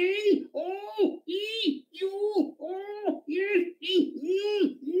 M, N, O, E, U, O, S, T,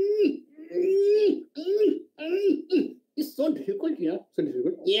 U, It's so difficult here. So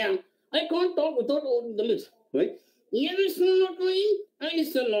difficult. Yeah. I can't talk without the lips. Right? Ear is still not going. Eye is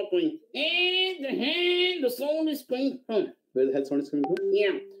still not going. And the hand, the sound is going. Where the hell sound is coming from?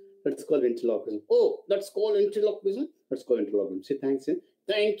 Yeah. That's called ventriloquism. Oh, that's called ventriloquism. That's called ventriloquism. Say thanks. Eh?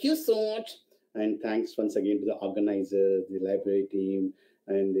 Thank you so much. And thanks once again to the organizers, the library team,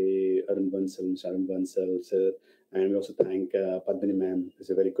 and the Arun Bansal, sir. And we also thank Padmini ma'am, who's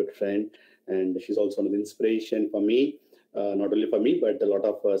a very good friend. And she's also one of the inspiration for me, not only for me, but a lot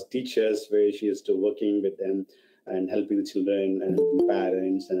of teachers where she is to working with them and helping the children and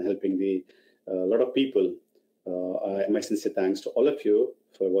parents and helping the lot of people. My sincere thanks to all of you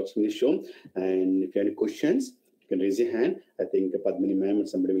for watching this show. And if you have any questions, you can raise your hand. I think Padmini ma'am and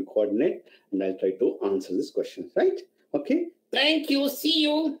somebody will coordinate, and I'll try to answer this question. Right? Okay? Thank you. See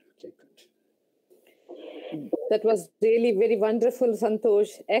you. Okay, good. That was really very wonderful,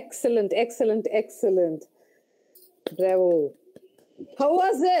 Santhosh. Excellent, excellent, excellent. Bravo. How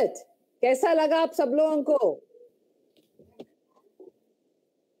was it? कैसा लगा आप सब लोगों को?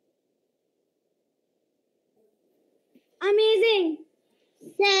 Amazing.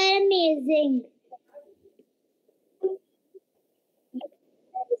 Sir, amazing.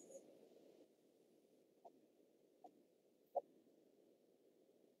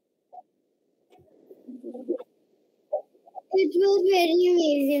 It was very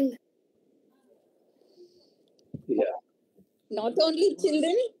amazing. Yeah. Not only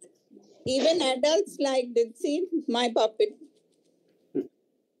children, even adults liked it. See, my puppet.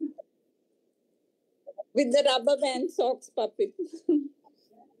 With the rubber band socks puppet.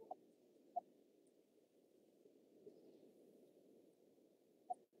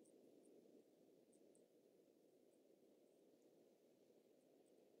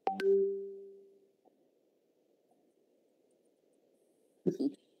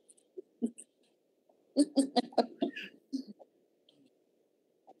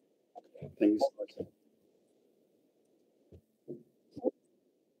 Thank you so much. Sir.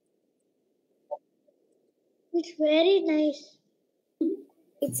 It's very nice.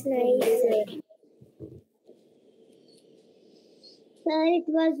 It's nice. Sir, it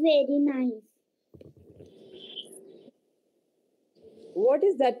was very nice. What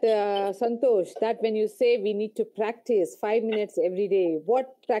is that, Santhosh, that when you say we need to practice 5 minutes every day,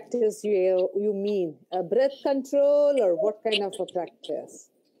 what practice you mean? A breath control or what kind of a practice?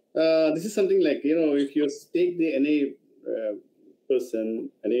 This is something like, if you take any person,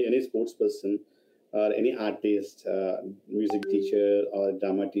 any sports person, or any artist, music teacher, or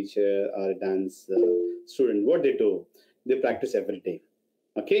drama teacher, or dance student, what they do, they practice every day.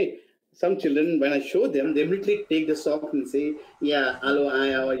 Okay. Some children, when I show them, they immediately take the sock and say, "Yeah, hello,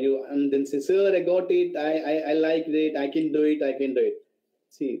 hi, how are you?" And then say, "Sir, I got it. I liked it. I can do it. I can do it."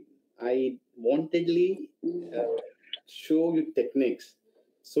 See, I wantedly show you techniques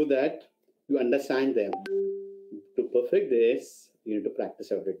so that you understand them. To perfect this, you need to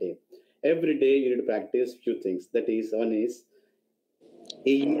practice every day. Every day, you need to practice few things. That is, one is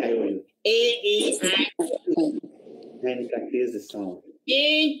A-E-I-O-U. A-E-I-O-U. And practice the sound.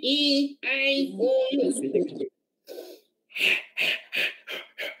 A-E-I-O-U.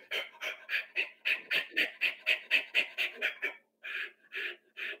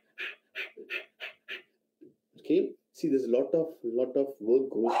 Okay. See, there's a lot of work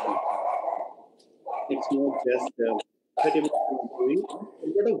goes on. It's not just 30 minutes doing. A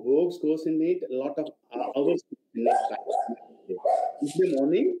lot of work goes in it. A lot of hours in it. In the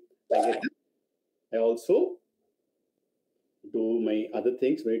morning, I get up. I also do my other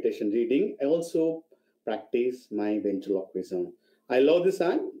things, meditation, reading. I also practice my ventriloquism. I love this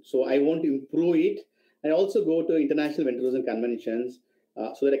art, so I want to improve it. I also go to international ventriloquism conventions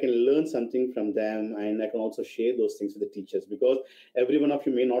so that I can learn something from them, and I can also share those things with the teachers, because every one of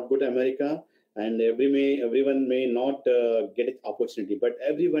you may not go to America, and everyone may not get an opportunity, but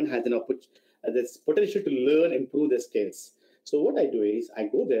everyone has this potential to learn, improve their skills. So what I do is I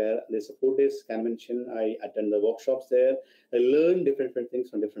go there. There's a 4 days convention. I attend the workshops there. I learn different things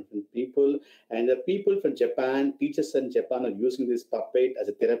from different people. And the people from Japan, teachers in Japan, are using this puppet as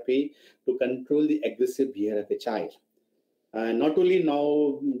a therapy to control the aggressive behavior of a child. And not only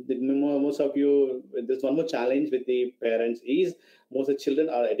now, most of you, there's one more challenge with the parents is most of the children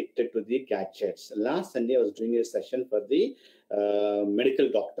are addicted to the gadgets. Last Sunday, I was doing a session for the medical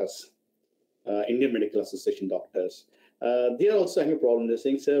doctors, Indian Medical Association doctors. They are also having a problem. They're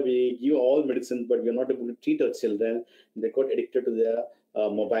saying, "Sir, we give all medicine, but we're not able to treat our children. They got addicted to their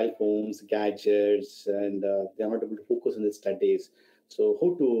mobile phones, gadgets, and they're not able to focus on their studies. So how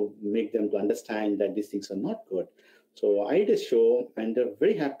to make them to understand that these things are not good?" So I did a show, and they're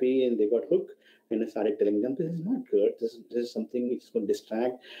very happy, and they got hooked. And I started telling them, "This is not good. This is something which is going to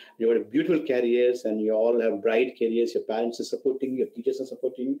distract. You have beautiful careers, and you all have bright careers. Your parents are supporting, your teachers are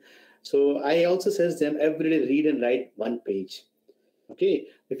supporting." So I also says them every day, read and write one page. Okay,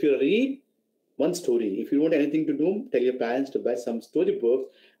 if you read one story, if you want anything to do, tell your parents to buy some storybooks.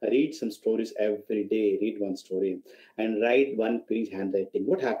 Read some stories every day. Read one story and write one page handwriting.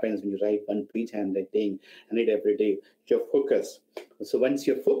 What happens when you write one page handwriting and read every day? You're focused. So once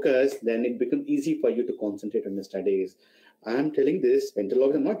you're focused, then it becomes easy for you to concentrate on your studies. I'm telling this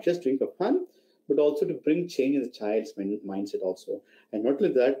ventriloquism not just doing for fun, but also to bring change in the child's mindset also. And not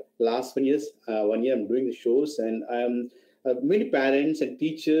only that, last 1 year I'm doing the shows, and many parents and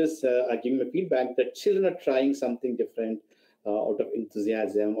teachers are giving me feedback that children are trying something different out of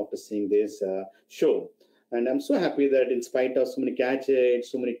enthusiasm after seeing this show. And I'm so happy that in spite of so many gadgets,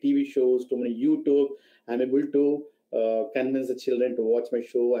 so many TV shows, so many YouTube, I'm able to convince the children to watch my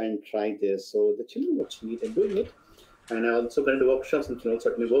show and try this. So the children watching it and doing it. And I also go to workshops, and also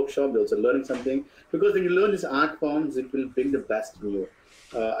at my workshop, they're also learning something. Because when you learn these art forms, it will bring the best in you.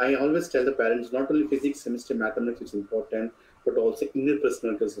 I always tell the parents, not only physics, chemistry, mathematics is important, but also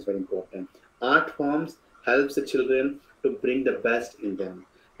interpersonal skills is very important. Art forms helps the children to bring the best in them.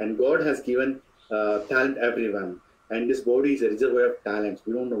 And God has given talent everyone. And this body is a reservoir of talents.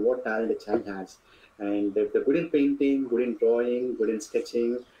 We don't know what talent a child has. And if they're good in painting, good in drawing, good in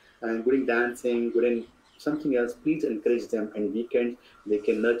sketching, and good in dancing, good in something else, please encourage them. And weekends, they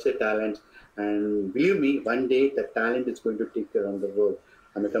can nurture talent. And believe me, one day the talent is going to take around the world.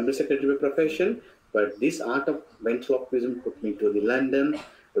 I'm a company secretary by profession, but this art of ventriloquism took me to the London,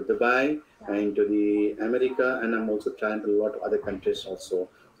 to Dubai, and to the America, and I'm also trying to a lot of other countries also.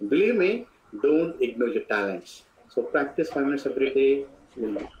 So believe me, don't ignore your talents. So practice 5 minutes every day.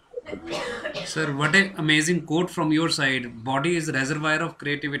 Sir, what an amazing quote from your side. Body is reservoir of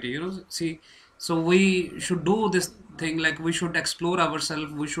creativity. See, so we should do this thing, like we should explore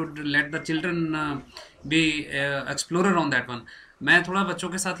ourselves. We should let the children be explorer on that one. मैं थोड़ा बच्चों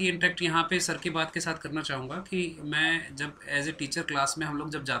के साथ ये interact यहाँ पे sir की बात के साथ करना चाहूँगा कि मैं जब एज ए टीचर क्लास में हम लोग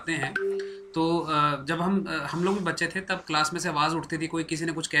जब जाते हैं तो जब हम लोग भी बच्चे थे तब क्लास में से आवाज़ उठती थी, कोई किसी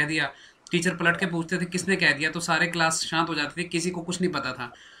ने कुछ कह दिया, टीचर पलट के पूछते थे किसने कह दिया, तो सारे क्लास शांत हो जाती थी, किसी को कुछ नहीं पता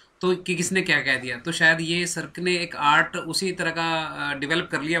था तो कि किसने क्या कह दिया। तो शायद ये सर ने एक आर्ट उसी तरह का डेवलप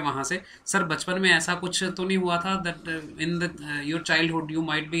कर लिया वहाँ से। सर बचपन में ऐसा कुछ तो नहीं हुआ था that in the your childhood you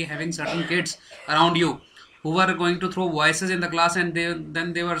might be having certain kids around you who were going to throw voices in the class, and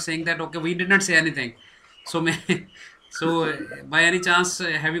then they were saying that okay, we did not say anything. So may, so by any chance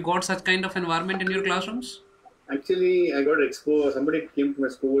have you got such kind of environment in your classrooms? Actually, I got exposed. Somebody came to my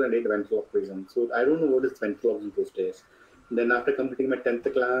school and did ventriloquism. So I don't know what is ventriloquism those days. Then after completing my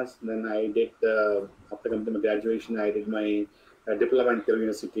 10th class, then I did, after completing my graduation, I did my diploma in Kerala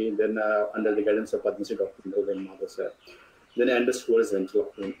University. Then under the guidance of Padma Shri Dr. Mother sir. Then I understood what is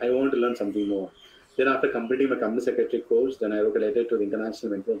ventriloquism. I wanted to learn something more. Then after completing my company secretary course, then I wrote a letter to the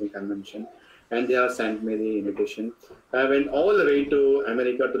International Ventriloquism Convention, and they have sent me the invitation. I went all the way to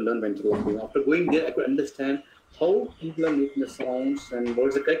America to learn ventriloquism. After going there, I could understand how people are making the sounds and what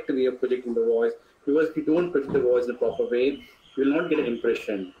is the correct way of projecting the voice. Because if you don't project the voice in the proper way, you will not get an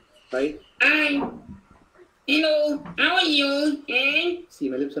impression, right? Hi. Hello. How are you? See,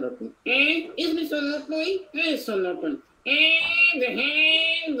 my lips are not moving. Is this one not going? This one not going. The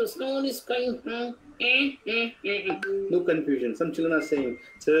hand, the stone is coming from. No confusion. Some children are saying,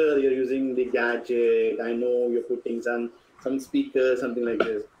 "Sir, you're using the gadget. I know you're putting some speaker, something like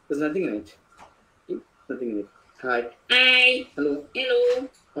this." There's nothing in it. Nothing in it. Hi. Hi. Hello. Hello.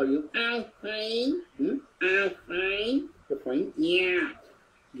 How are you? I'm fine. I'm fine. You're fine. Yeah.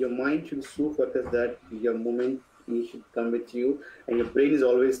 Your mind should be so focused that your moment should come with you, and your brain is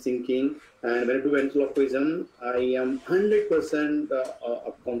always thinking. And when I do ventriloquism, I am 100%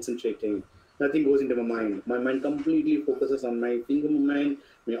 concentrating. Nothing goes into my mind. My mind completely focuses on my finger movement,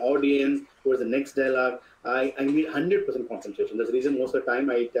 my audience, towards the next dialogue. I need 100% concentration. That's the reason most of the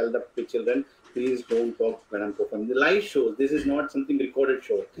time I tell the children, please don't talk when I'm performing. The live shows, this is not something recorded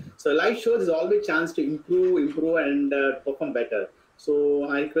show. So live shows is always a chance to improve, and perform better. So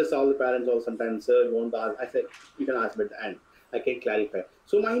I request all the parents also sometimes, sir, you want to ask. I said, you can ask me at the end. I can clarify.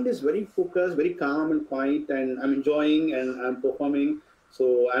 So mind is very focused, very calm and quiet, and I'm enjoying and I'm performing. So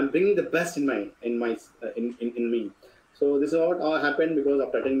I'm bringing the best in me. So this is what all happened because of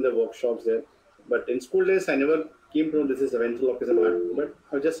attending the workshops there. But in school days, I never came to know this is a ventriloquism art, but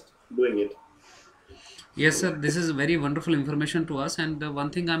I was just doing it. Yes, sir. This is very wonderful information to us, and one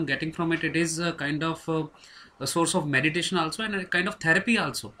thing I'm getting from it, it is a kind of a source of meditation also, and a kind of therapy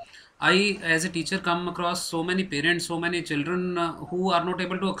also. I, as a teacher, come across so many parents, so many children who are not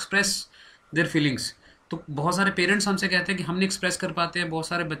able to express their feelings. तो बहुत सारे parents हमसे कहते हैं कि हम नहीं express कर पाते हैं। बहुत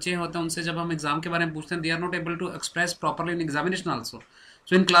सारे बच्चे होते हैं, उनसे जब हम एग्जाम के बारे में पूछते हैं, they are not able to express properly in examination also.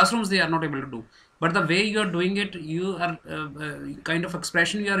 So in classrooms they are not able to do, but the way you are doing it, you are kind of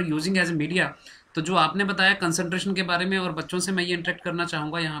expression you are using as a media. तो जो आपने बताया concentration के बारे में, और बच्चों से मैं ये इंटरेक्ट करना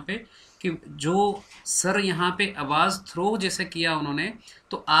चाहूँगा यहाँ पे कि जो सर यहाँ पे आवाज़ थ्रो जैसे किया उन्होंने,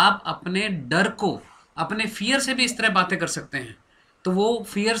 तो आप अपने डर को, अपने फियर से भी इस तरह बातें कर सकते हैं. तो वो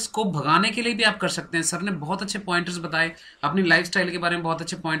फियर्स को भगाने के लिए भी आप कर सकते हैं. सर ने बहुत अच्छे पॉइंटर्स बताए, अपनी लाइफस्टाइल के बारे में बहुत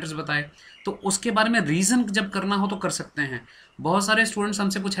अच्छे पॉइंटर्स बताए. तो उसके बारे में रीज़न जब करना हो तो कर सकते हैं. बहुत सारे स्टूडेंट्स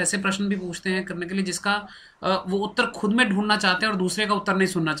हमसे कुछ ऐसे प्रश्न भी पूछते हैं करने के लिए जिसका वो उत्तर खुद में ढूंढना चाहते हैं और दूसरे का उत्तर नहीं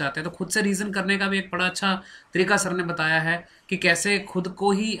सुनना चाहते. तो खुद से रीज़न करने का भी एक बड़ा अच्छा तरीका सर ने बताया है कि कैसे खुद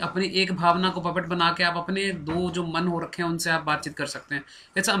को ही अपनी एक भावना को पपेट बना के आप अपने दो जो मन हो रखे हैं उनसे आप बातचीत कर सकते हैं.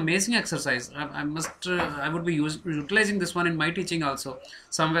 It's amazing exercise. I would be utilising this one in my teaching also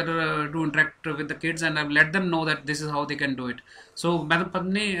somewhere to interact with the kids and let them know that this is how they can do it. So Madam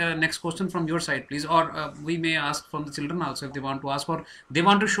Padmini, next question from your side please, or we may ask from the children also if they want to ask, or they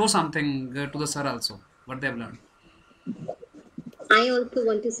want to show something to the sir also what they have learned. I also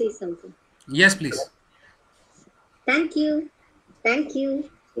want to say something. Yes please. Thank you. Thank you.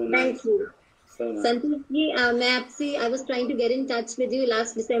 So nice. Thank you. So nice. Santhosh ji, I was trying to get in touch with you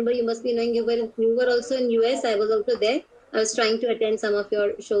last December. You must be knowing you were also in US. I was also there. I was trying to attend some of your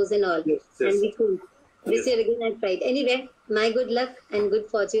shows and all. Yes, yes. And we could. This Yes. year again I tried. Anyway, my good luck and good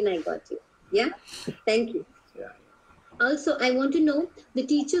fortune I got you. Yeah? Thank you. Yeah. Also, I want to know the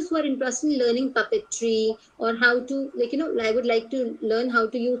teachers who are interested in learning puppetry or how to, I would like to learn how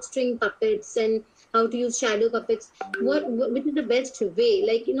to use string puppets and how to use shadow puppets. Which is the best way?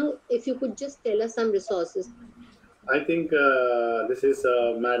 If you could just tell us some resources. I think this is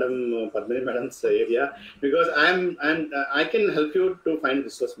Madam Padmini Madam's area, because I can help you to find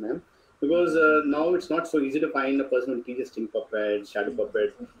resource, ma'am. Because now it's not so easy to find a person who teaches string puppet, shadow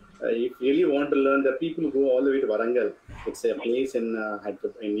puppet. If you really want to learn, the people who go all the way to Warangal. It's a place in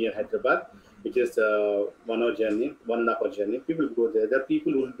near Hyderabad. which is 1 hour journey, 1.5 hour journey. People go there. There are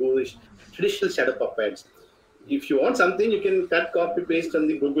people who do this traditional shadow puppets. If you want something, you can cut, copy, paste on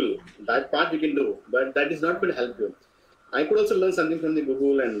the Google. That part you can do, but that is not going to help you. I could also learn something from the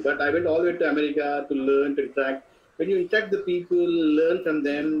Google, but I went all the way to America to learn, to interact. When you interact the people, learn from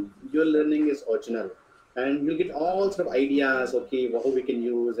them, your learning is original. And you'll get all sort of ideas, okay, how we can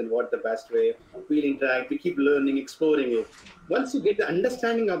use and what the best way. We'll interact, we keep learning, exploring it. Once you get the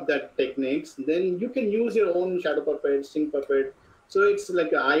understanding of that techniques, then you can use your own shadow puppet, string puppet. So it's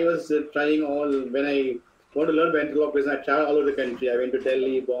like I was trying all, when I want to learn ventriloquism, I travel all over the country. I went to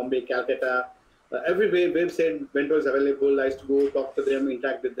Delhi, Bombay, Calcutta, everywhere website venture was available. I used to go talk to them,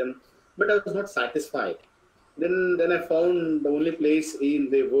 interact with them, but I was not satisfied. Then I found the only place in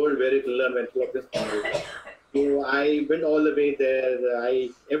the world where you can learn ventriloquism. So I went all the way there.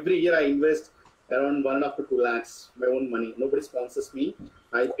 Every year I invest around 1.5 to 2 lakhs, my own money. Nobody sponsors me.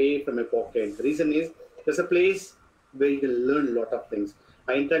 I pay from my pocket. The reason is there's a place where you can learn a lot of things.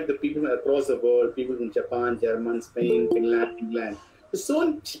 I interact with people across the world, people from Japan, Germany, Spain, Finland, England.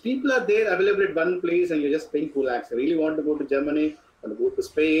 So people are there available at one place and you're just paying 2 lakhs. You really want to go to Germany, you want to go to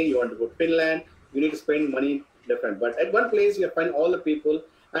Spain, you want to go to Finland, you need to spend money different. But at one place you find all the people,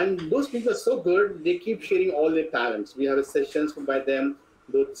 and those people are so good, they keep sharing all their talents. We have sessions by them,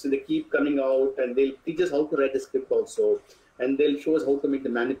 so they keep coming out and they'll teach us how to write a script also. And they'll show us how to make the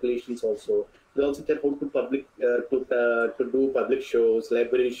manipulations also. They also tell how to do public shows,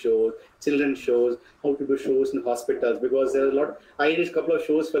 library shows, children shows, how to do shows in hospitals, because there are a lot. I did a couple of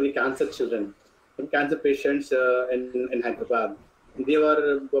shows for the cancer children, cancer patients in Hyderabad. They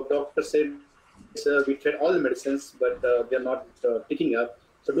were, the doctor said, we tried all the medicines, but they are not picking up.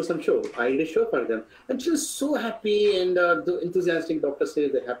 So do some show. I did a show for them. And she was so happy, and the enthusiastic doctor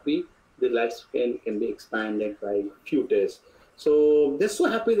says they're happy. The lifespan can be expanded by few days. So they're so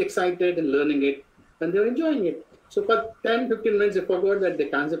happy, they're excited and learning it, and they're enjoying it. So for 10-15 minutes, they forgot that the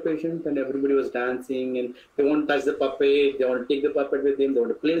cancer patient and everybody was dancing and they want to touch the puppet, they want to take the puppet with them, they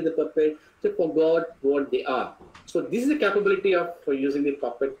want to play with the puppet. They forgot what they are. So this is the capability of using the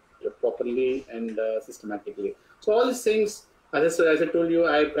puppet properly and systematically. So all these things, as I told you,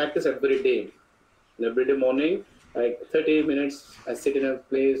 I practice every day. Every day morning, like 30 minutes, I sit in a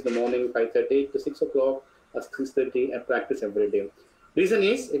place in the morning, 5:30 to 6 o'clock or 6:30, I practice every day. Reason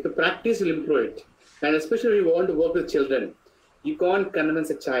is, if you practice, you'll improve it. And especially if you want to work with children, you can't convince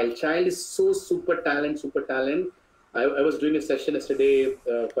a child. Child is so super talent. I was doing a session yesterday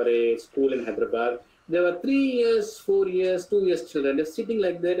for a school in Hyderabad. There were 3 years, 4 years, 2 years children. They're sitting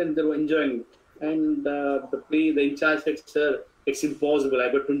like that and they were enjoying. And the in charge said, sir, it's impossible.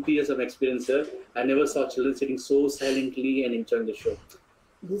 I got 20 years of experience, sir. I never saw children sitting so silently and enjoying the show.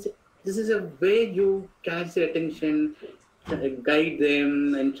 This is a way you catch their attention, guide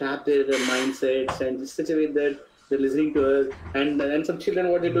them and trap their mindsets, and such a way that they're listening to us. And some children,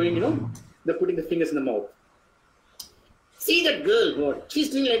 what they're doing, they're putting the fingers in the mouth. See that girl? What? She's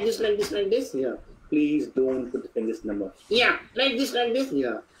doing like this, like this, like this. Yeah. Please don't put the fingers in the mouth. Yeah, like this, like this.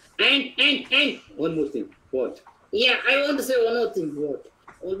 Yeah. And. One more thing. What? Yeah, I want to say one more thing. What?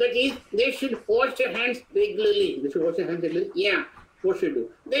 That is, they should wash their hands regularly. They should wash their hands regularly? Yeah. What should do?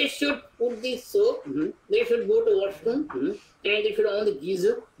 They should put the soap. Mm-hmm. They should go to washroom. Mm-hmm. And they should on the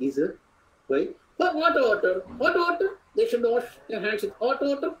geyser. Geyser? Why? For hot water. Hot water. They should wash their hands with hot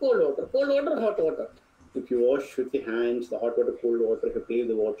water, cold water. Cold water, hot water. If you wash with your hands, the hot water, cold water, if you play with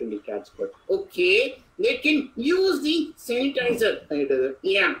the water, you'll catch spot. Okay. They can use the sanitizer. Sanitizer?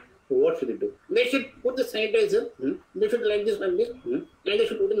 Yeah. So what should they do? They should put the sanitizer. Hmm? They should like this, and they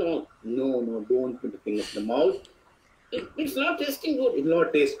should put it in the mouth. No, don't put the fingers in the mouth. It's not tasting good. It will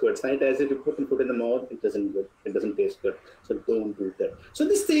not taste good. Sanitizer, if you put in the mouth, it doesn't good. It doesn't taste good. So don't do that. So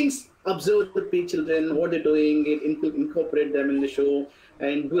these things, observe the children, what they're doing, incorporate them in the show,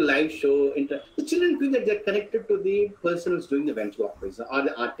 and do a live show. The children feel that they're connected to the person who's doing the ventriloquism or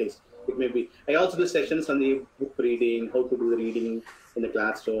the artist. It may be. I also do sessions on the book reading, how to do the reading in the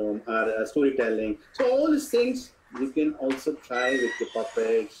classroom, or storytelling. So all these things you can also try with the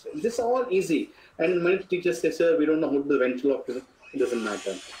puppets. This is all easy. And many teachers say, sir, we don't know how to do ventriloquism. It doesn't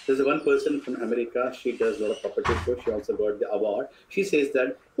matter. There's one person from America. She does a lot of puppetry shows. She also got the award. She says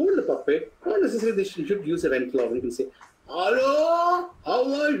that hold the puppet. Not necessarily they should use a ventriloquism. You can say, hello,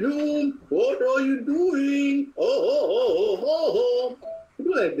 how are you? What are you doing? Oh.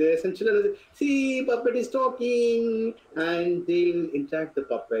 Do like this, and children will say, see, puppet is talking, and they'll interact the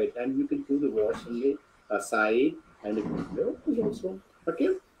puppet, and you can do the wash on the side, and it can also. Okay,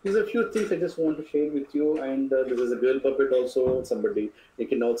 these are a few things I just want to share with you, and this is a girl puppet also. Somebody, you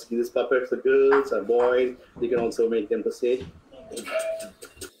can also give this puppet for girls or boys. You can also make them to say.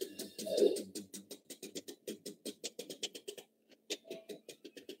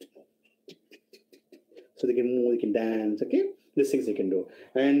 so they can move, they can dance. Okay, these things they can do.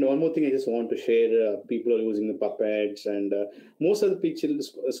 And one more thing, I just want to share: people are using the puppets, and most of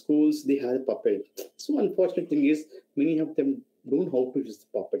the schools they have a puppet. So unfortunate thing is, many of them don't know how to use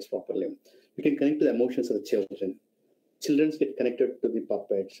the puppets properly. You can connect to the emotions of the children. Children get connected to the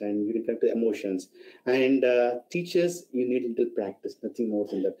puppets, and you can connect to the emotions. And teachers, you need a little practice, nothing more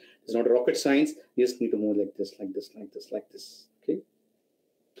than that. It's not rocket science. You just need to move like this, like this, like this, like this. Okay,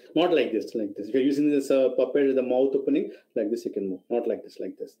 not like this, like this. If you're using this puppet with the mouth opening, like this, you can move. Not like this,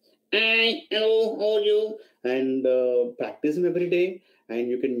 like this. Hi, hello, how are you? And practice them every day. And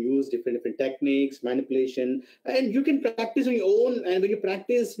you can use different techniques, manipulation, and you can practice on your own. And when you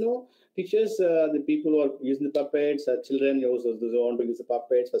practice, teachers, the people who are using the puppets, children, those who want to use the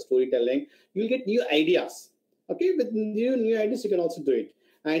puppets for storytelling, you'll get new ideas. Okay, with new ideas, you can also do it.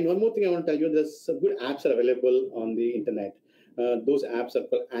 And one more thing I want to tell you, there's some good apps are available on the internet. Those apps are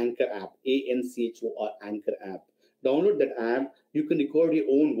called Anchor app, ANCHOR Anchor app. Download that app. You can record your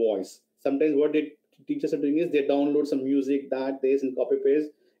own voice. Sometimes what teachers are doing is they download some music this and copy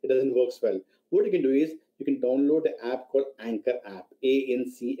paste. It doesn't work well. What you can do is you can download the app called Anchor app,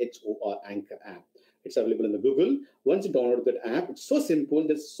 ANCHOR Anchor app. It's available in the Google. Once you download that app, it's so simple.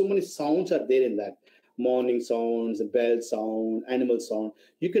 There's so many sounds are there in that. Morning sounds, bell sound, animal sound.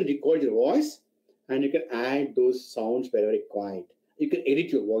 You can record your voice and you can add those sounds very quiet. You can edit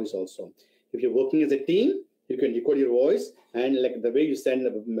your voice also. If you're working as a team, you can record your voice, and like the way you send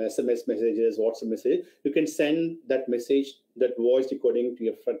SMS messages, WhatsApp message, you can send that message, that voice recording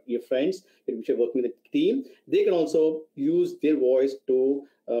to your friends, if you're working with a team. They can also use their voice to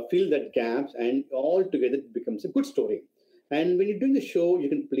fill that gaps, and all together it becomes a good story. And when you're doing the show, you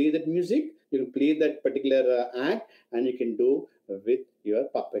can play that music, you can play that particular act, and you can do with your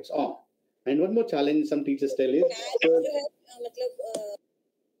puppets on. And one more challenge some teachers tell is...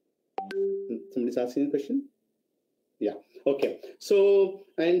 Somebody's asking a question? Yeah. Okay. So,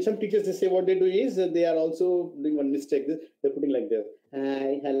 and some teachers, they say what they do is they are also doing one mistake. They're putting like this.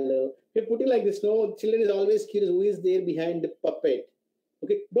 Hi, hello. You're putting like this. No, children is always curious who is there behind the puppet.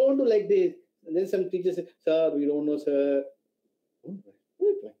 Okay. Don't do like this. And then some teachers say, sir, we don't know, sir. Don't do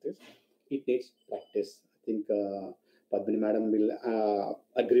it like this. It needs practice. I think Padmini madam will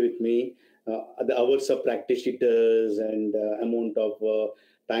agree with me. The hours of practice she does, and amount of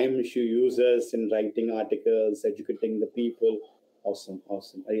time she uses in writing articles, educating the people. Awesome.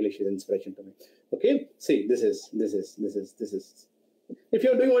 Really, she's an inspiration to me. Okay, see, this is. If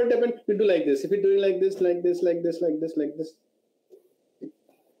you're doing what happened, you do like this. If you're doing like this, like this, like this, like this, like this.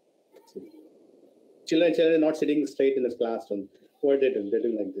 Children are not sitting straight in the classroom. What they do? They're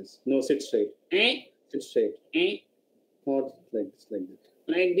doing like this. No, sit straight. Sit straight. Not like this, like this.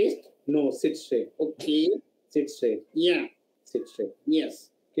 Like this? No, sit straight. Okay. Sit straight. Yeah. Sit straight.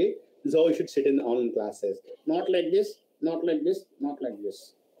 Yes. Okay. This is how you should sit in online classes. Not like this, not like this, not like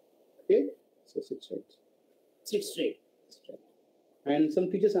this. Okay. So sit straight. Sit straight. Straight. And some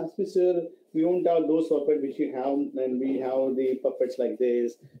teachers ask me, sir, we don't have those puppets which you have, and we have the puppets like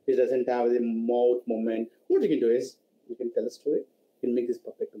this. It doesn't have the mouth movement. What you can do is you can tell a story. You can make this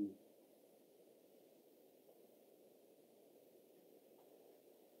puppet to move.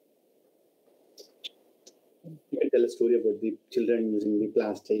 You can tell a story about the children using the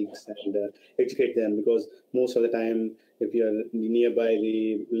plastics and educate them, because most of the time, if you're nearby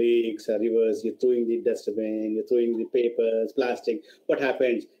the lakes or rivers, you're throwing the dustbin, you're throwing the papers, plastic. What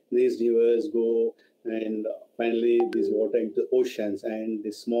happens? These rivers go, and finally these water into oceans, and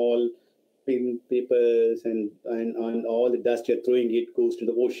the small papers and all the dust you're throwing, it goes to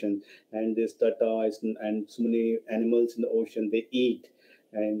the ocean, and this tortoise and so many animals in the ocean, they eat.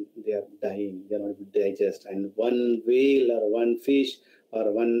 And they are dying, they are not able to digest. And one whale or one fish or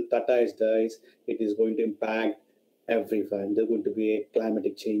one tortoise dies, it is going to impact everyone. There are going to be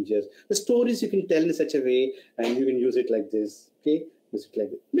climatic changes. The stories you can tell in such a way, and you can use it like this. Okay, use it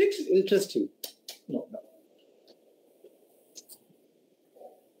like this. Makes it interesting. No.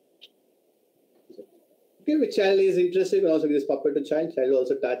 Okay, if a child is interested, you can also give this puppet to child. Child will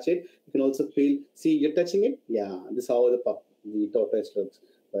also touch it. You can also feel. See, you're touching it. Yeah, this is how the tortoise looks.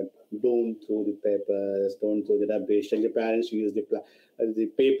 But don't throw the papers, don't throw the rubbish. Tell your parents to use the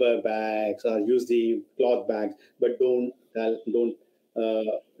paper bags or use the cloth bags, but don't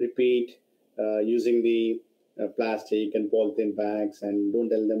repeat using the plastic and polythene bags, and don't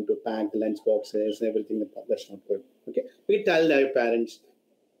tell them to pack the lunch boxes and everything. That's not good. Okay, we tell their parents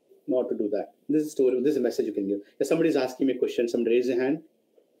not to do that. This is a story. This is a message you can give. If somebody is asking me a question, somebody raise your hand.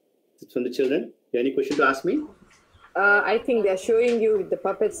 It's from the children. You have any question to ask me? I think they're showing you the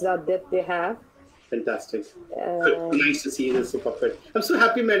puppets that they have. Fantastic. Nice to see this puppet. I'm so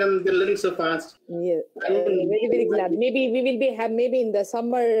happy, madam. They're learning so fast. Yeah, very, very glad. Maybe we will be maybe in the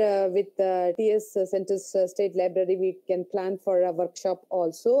summer with TS Centers State Library, we can plan for a workshop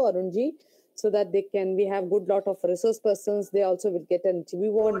also, Arunji, so that we have good lot of resource persons. They also will get, and we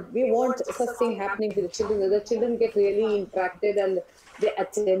want such thing happening to the children. That the children get really interacted and they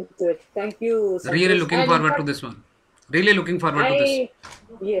attend to it. Thank you, Santhosh. Really looking forward to this one. Really looking forward to this.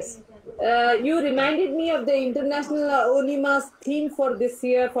 Yes. You reminded me of the International Onima's theme for this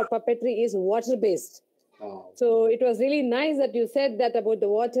year for puppetry is water-based. Oh. So it was really nice that you said that about the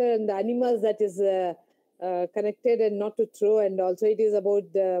water and the animals that is connected and not to throw. And also it is about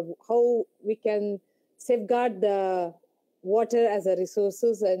how we can safeguard the water as a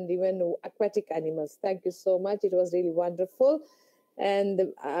resources and even aquatic animals. Thank you so much. It was really wonderful.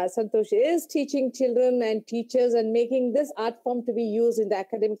 And Santhosh is teaching children and teachers and making this art form to be used in the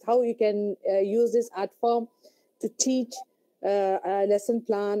academic, how you can use this art form to teach a lesson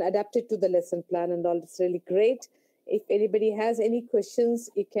plan, adapt it to the lesson plan and all. It's really great. If anybody has any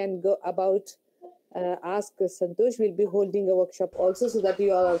questions, you can go about ask Santhosh. We'll be holding a workshop also so that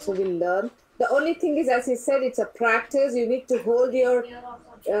you all also will learn. The only thing is, as he said, it's a practice. You need to hold your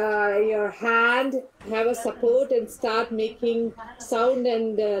hand, have a support and start making sound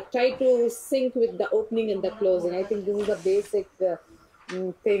and try to sync with the opening and the closing. I think this is a basic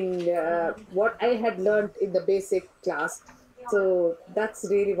thing, what I had learned in the basic class. So that's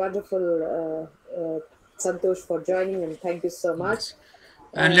really wonderful, Santhosh, for joining, and thank you so much.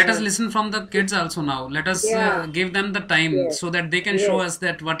 And let us listen from the kids also now. Let us give them the time so that they can show us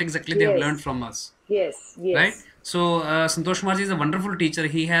that what exactly they have learned from us. Yes. Right? So Santhosh Kumar is a wonderful teacher.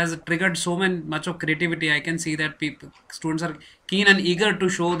 He has triggered so much of creativity. I can see that students are keen and eager to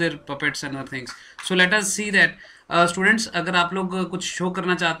show their puppets and other things. So let us see that. Students, अगर आप लोग कुछ show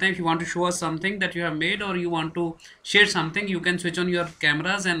करना चाहते हैं, if you want to show us something that you have made or you want to share something, you can switch on your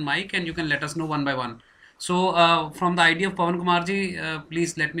cameras and mic and you can let us know one by one. So from the idea of Pawan Kumar ji,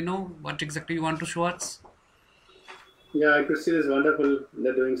 please let me know what exactly you want to show us. Yeah, I could see this wonderful.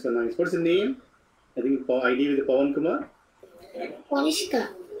 They're doing so nice. What's the name? I think ID with the Pawan Kumar. Tanishka.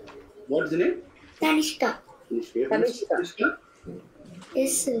 What's the name? Tanishka. Tanishka.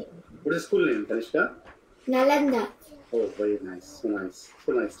 Yes, sir. What is the school name? Tanishka. Nalanda. Oh, very nice. So nice.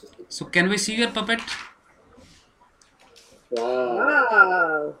 So nice to see. So can we see your puppet?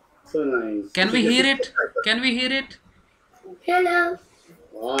 Wow. So nice. Can we hear it? Can we hear it? Hello.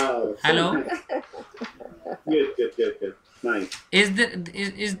 Wow. So Hello. Nice. Good. Nice.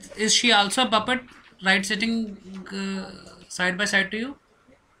 Is she also a puppet? Right, sitting side by side to you?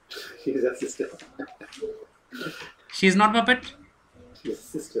 She's a sister. She is not puppet. She's a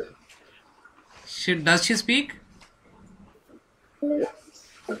sister. Does she speak?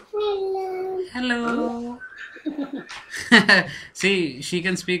 Hello. See, she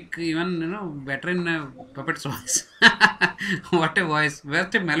can speak even better in puppet's voice. What a voice!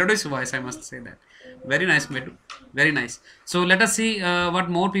 What a melodious voice, I must say that. Very nice, Medu. Very nice. So let us see what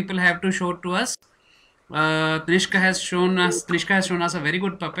more people have to show to us. Tanishka has shown us a very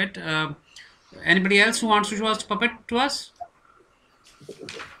good puppet. Anybody else who wants to show us puppet to us?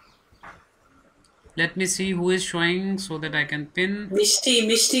 Let me see who is showing so that I can pin.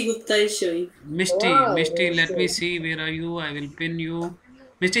 Mishti Gupta is showing. Mishti, let me see. Where are you? I will pin you.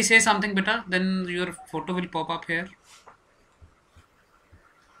 Mishti, say something better. Then your photo will pop up here.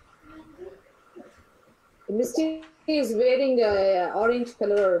 Misty is wearing orange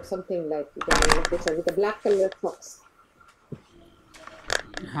color or something like with a black color socks.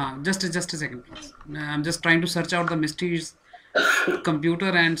 Just a second, please. I'm just trying to search out the Misty's computer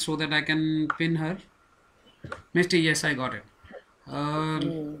and so that I can pin her. Misty, yes, I got it.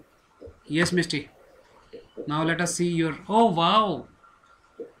 Yes, Misty. Now let us see your. Oh wow,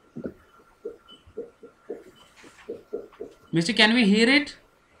 Misty, can we hear it?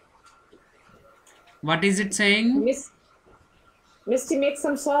 What is it saying? Misty, make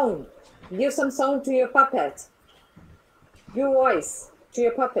some sound. Give some sound to your puppet. Give voice to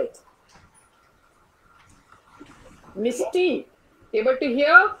your puppet. Misty, able to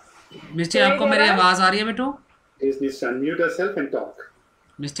hear? Misty, आपको मेरी आवाज आ रही है बेटू? Please needs to unmute herself and talk.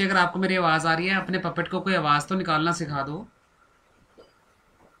 मिस्टी, अगर आपको मेरी आवाज आ रही है, अपने पपेट को कोई आवाज तो निकालना सिखा दो.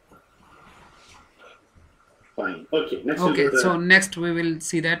 Fine. Okay. So next we will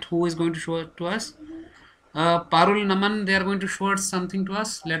see that who is going to show it to us. Parul, Naman, they are going to show us something to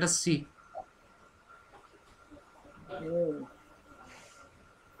us. Let us see.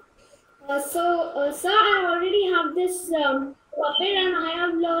 Sir, I already have this puppet and I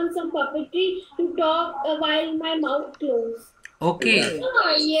have learned some puppetry to talk while my mouth closed. Okay. How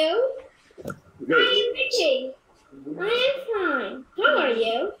are you? Good. I am Vicky. I am fine. How are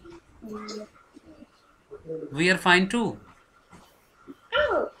you? We are fine too.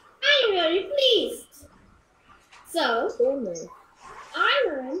 Oh, I am very pleased. So, I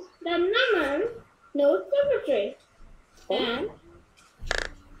learned that Naman knows puppetry. And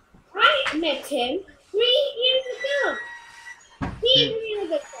I met him 3 years ago. He is really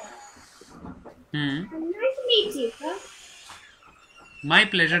good guy. Hmm. And nice to meet you, sir. My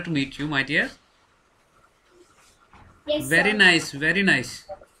pleasure to meet you, my dear. Yes, Very sir. nice, very nice.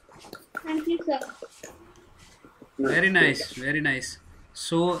 Thank you, sir. Very nice, very nice.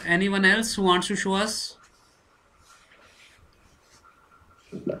 So, anyone else who wants to show us?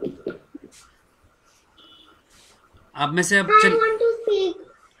 आप में से अब I चल want to speak.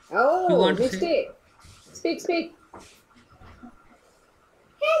 You Oh, want to Vishti. Speak.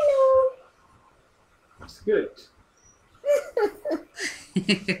 Hello. It's good.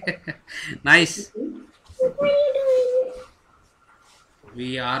 Nice. What are you doing?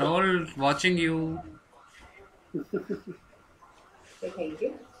 We are all watching you. Thank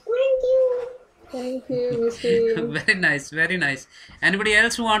you. Thank you, Vishti. Very nice, very nice. Anybody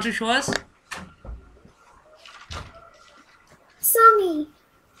else who wants to show us? Songy.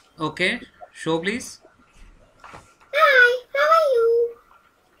 Okay, show please. Hi, how are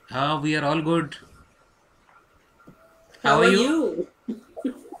you? We are all good. How are you?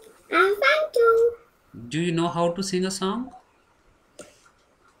 I'm fine too. Do you know how to sing a song?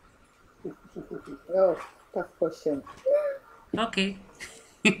 Oh, tough question. Okay.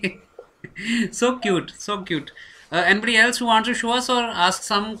 So cute, so cute. Anybody else who wants to show us or ask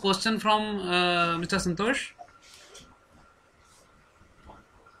some question from Mr. Santhosh?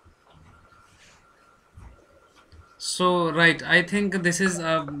 So, right, I think this is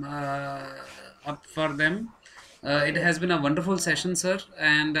up for them. It has been a wonderful session, sir,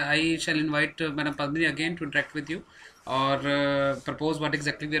 and I shall invite Madam Padmini again to interact with you or propose what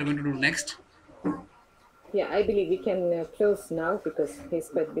exactly we are going to do next. Yeah, I believe we can close now because he's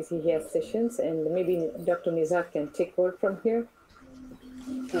quite busy. He has sessions, and maybe Dr. Nizar can take over from here.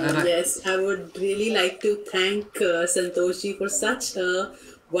 Yes, I would really like to thank Santhoshi for such a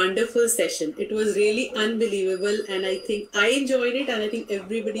wonderful session. It was really unbelievable, and I think I enjoyed it, and I think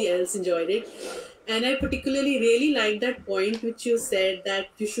everybody else enjoyed it. And I particularly really like that point which you said that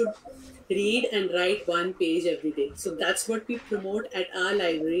you should read and write one page every day. So that's what we promote at our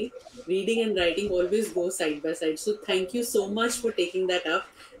library. Reading and writing always go side by side. So thank you so much for taking that up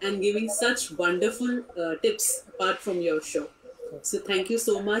and giving such wonderful tips apart from your show. So thank you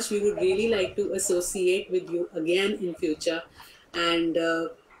so much. We would really like to associate with you again in future, and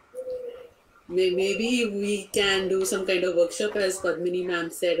maybe we can do some kind of workshop as Padmini ma'am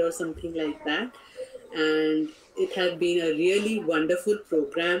said or something like that. And it has been a really wonderful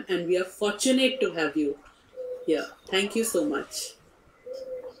program, and we are fortunate to have you here. Thank you so much.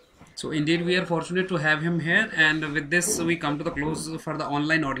 So indeed we are fortunate to have him here, and with this we come to the close for the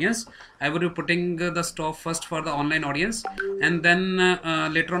online audience. I will be putting the stop first for the online audience, and then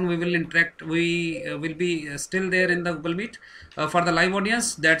later on we will interact. We will be still there in the Google Meet for the live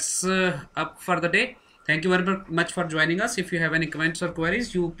audience. That's up for the day. Thank you very much for joining us. If you have any comments or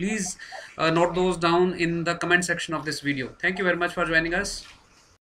queries, you please note those down in the comment section of this video. Thank you very much for joining us.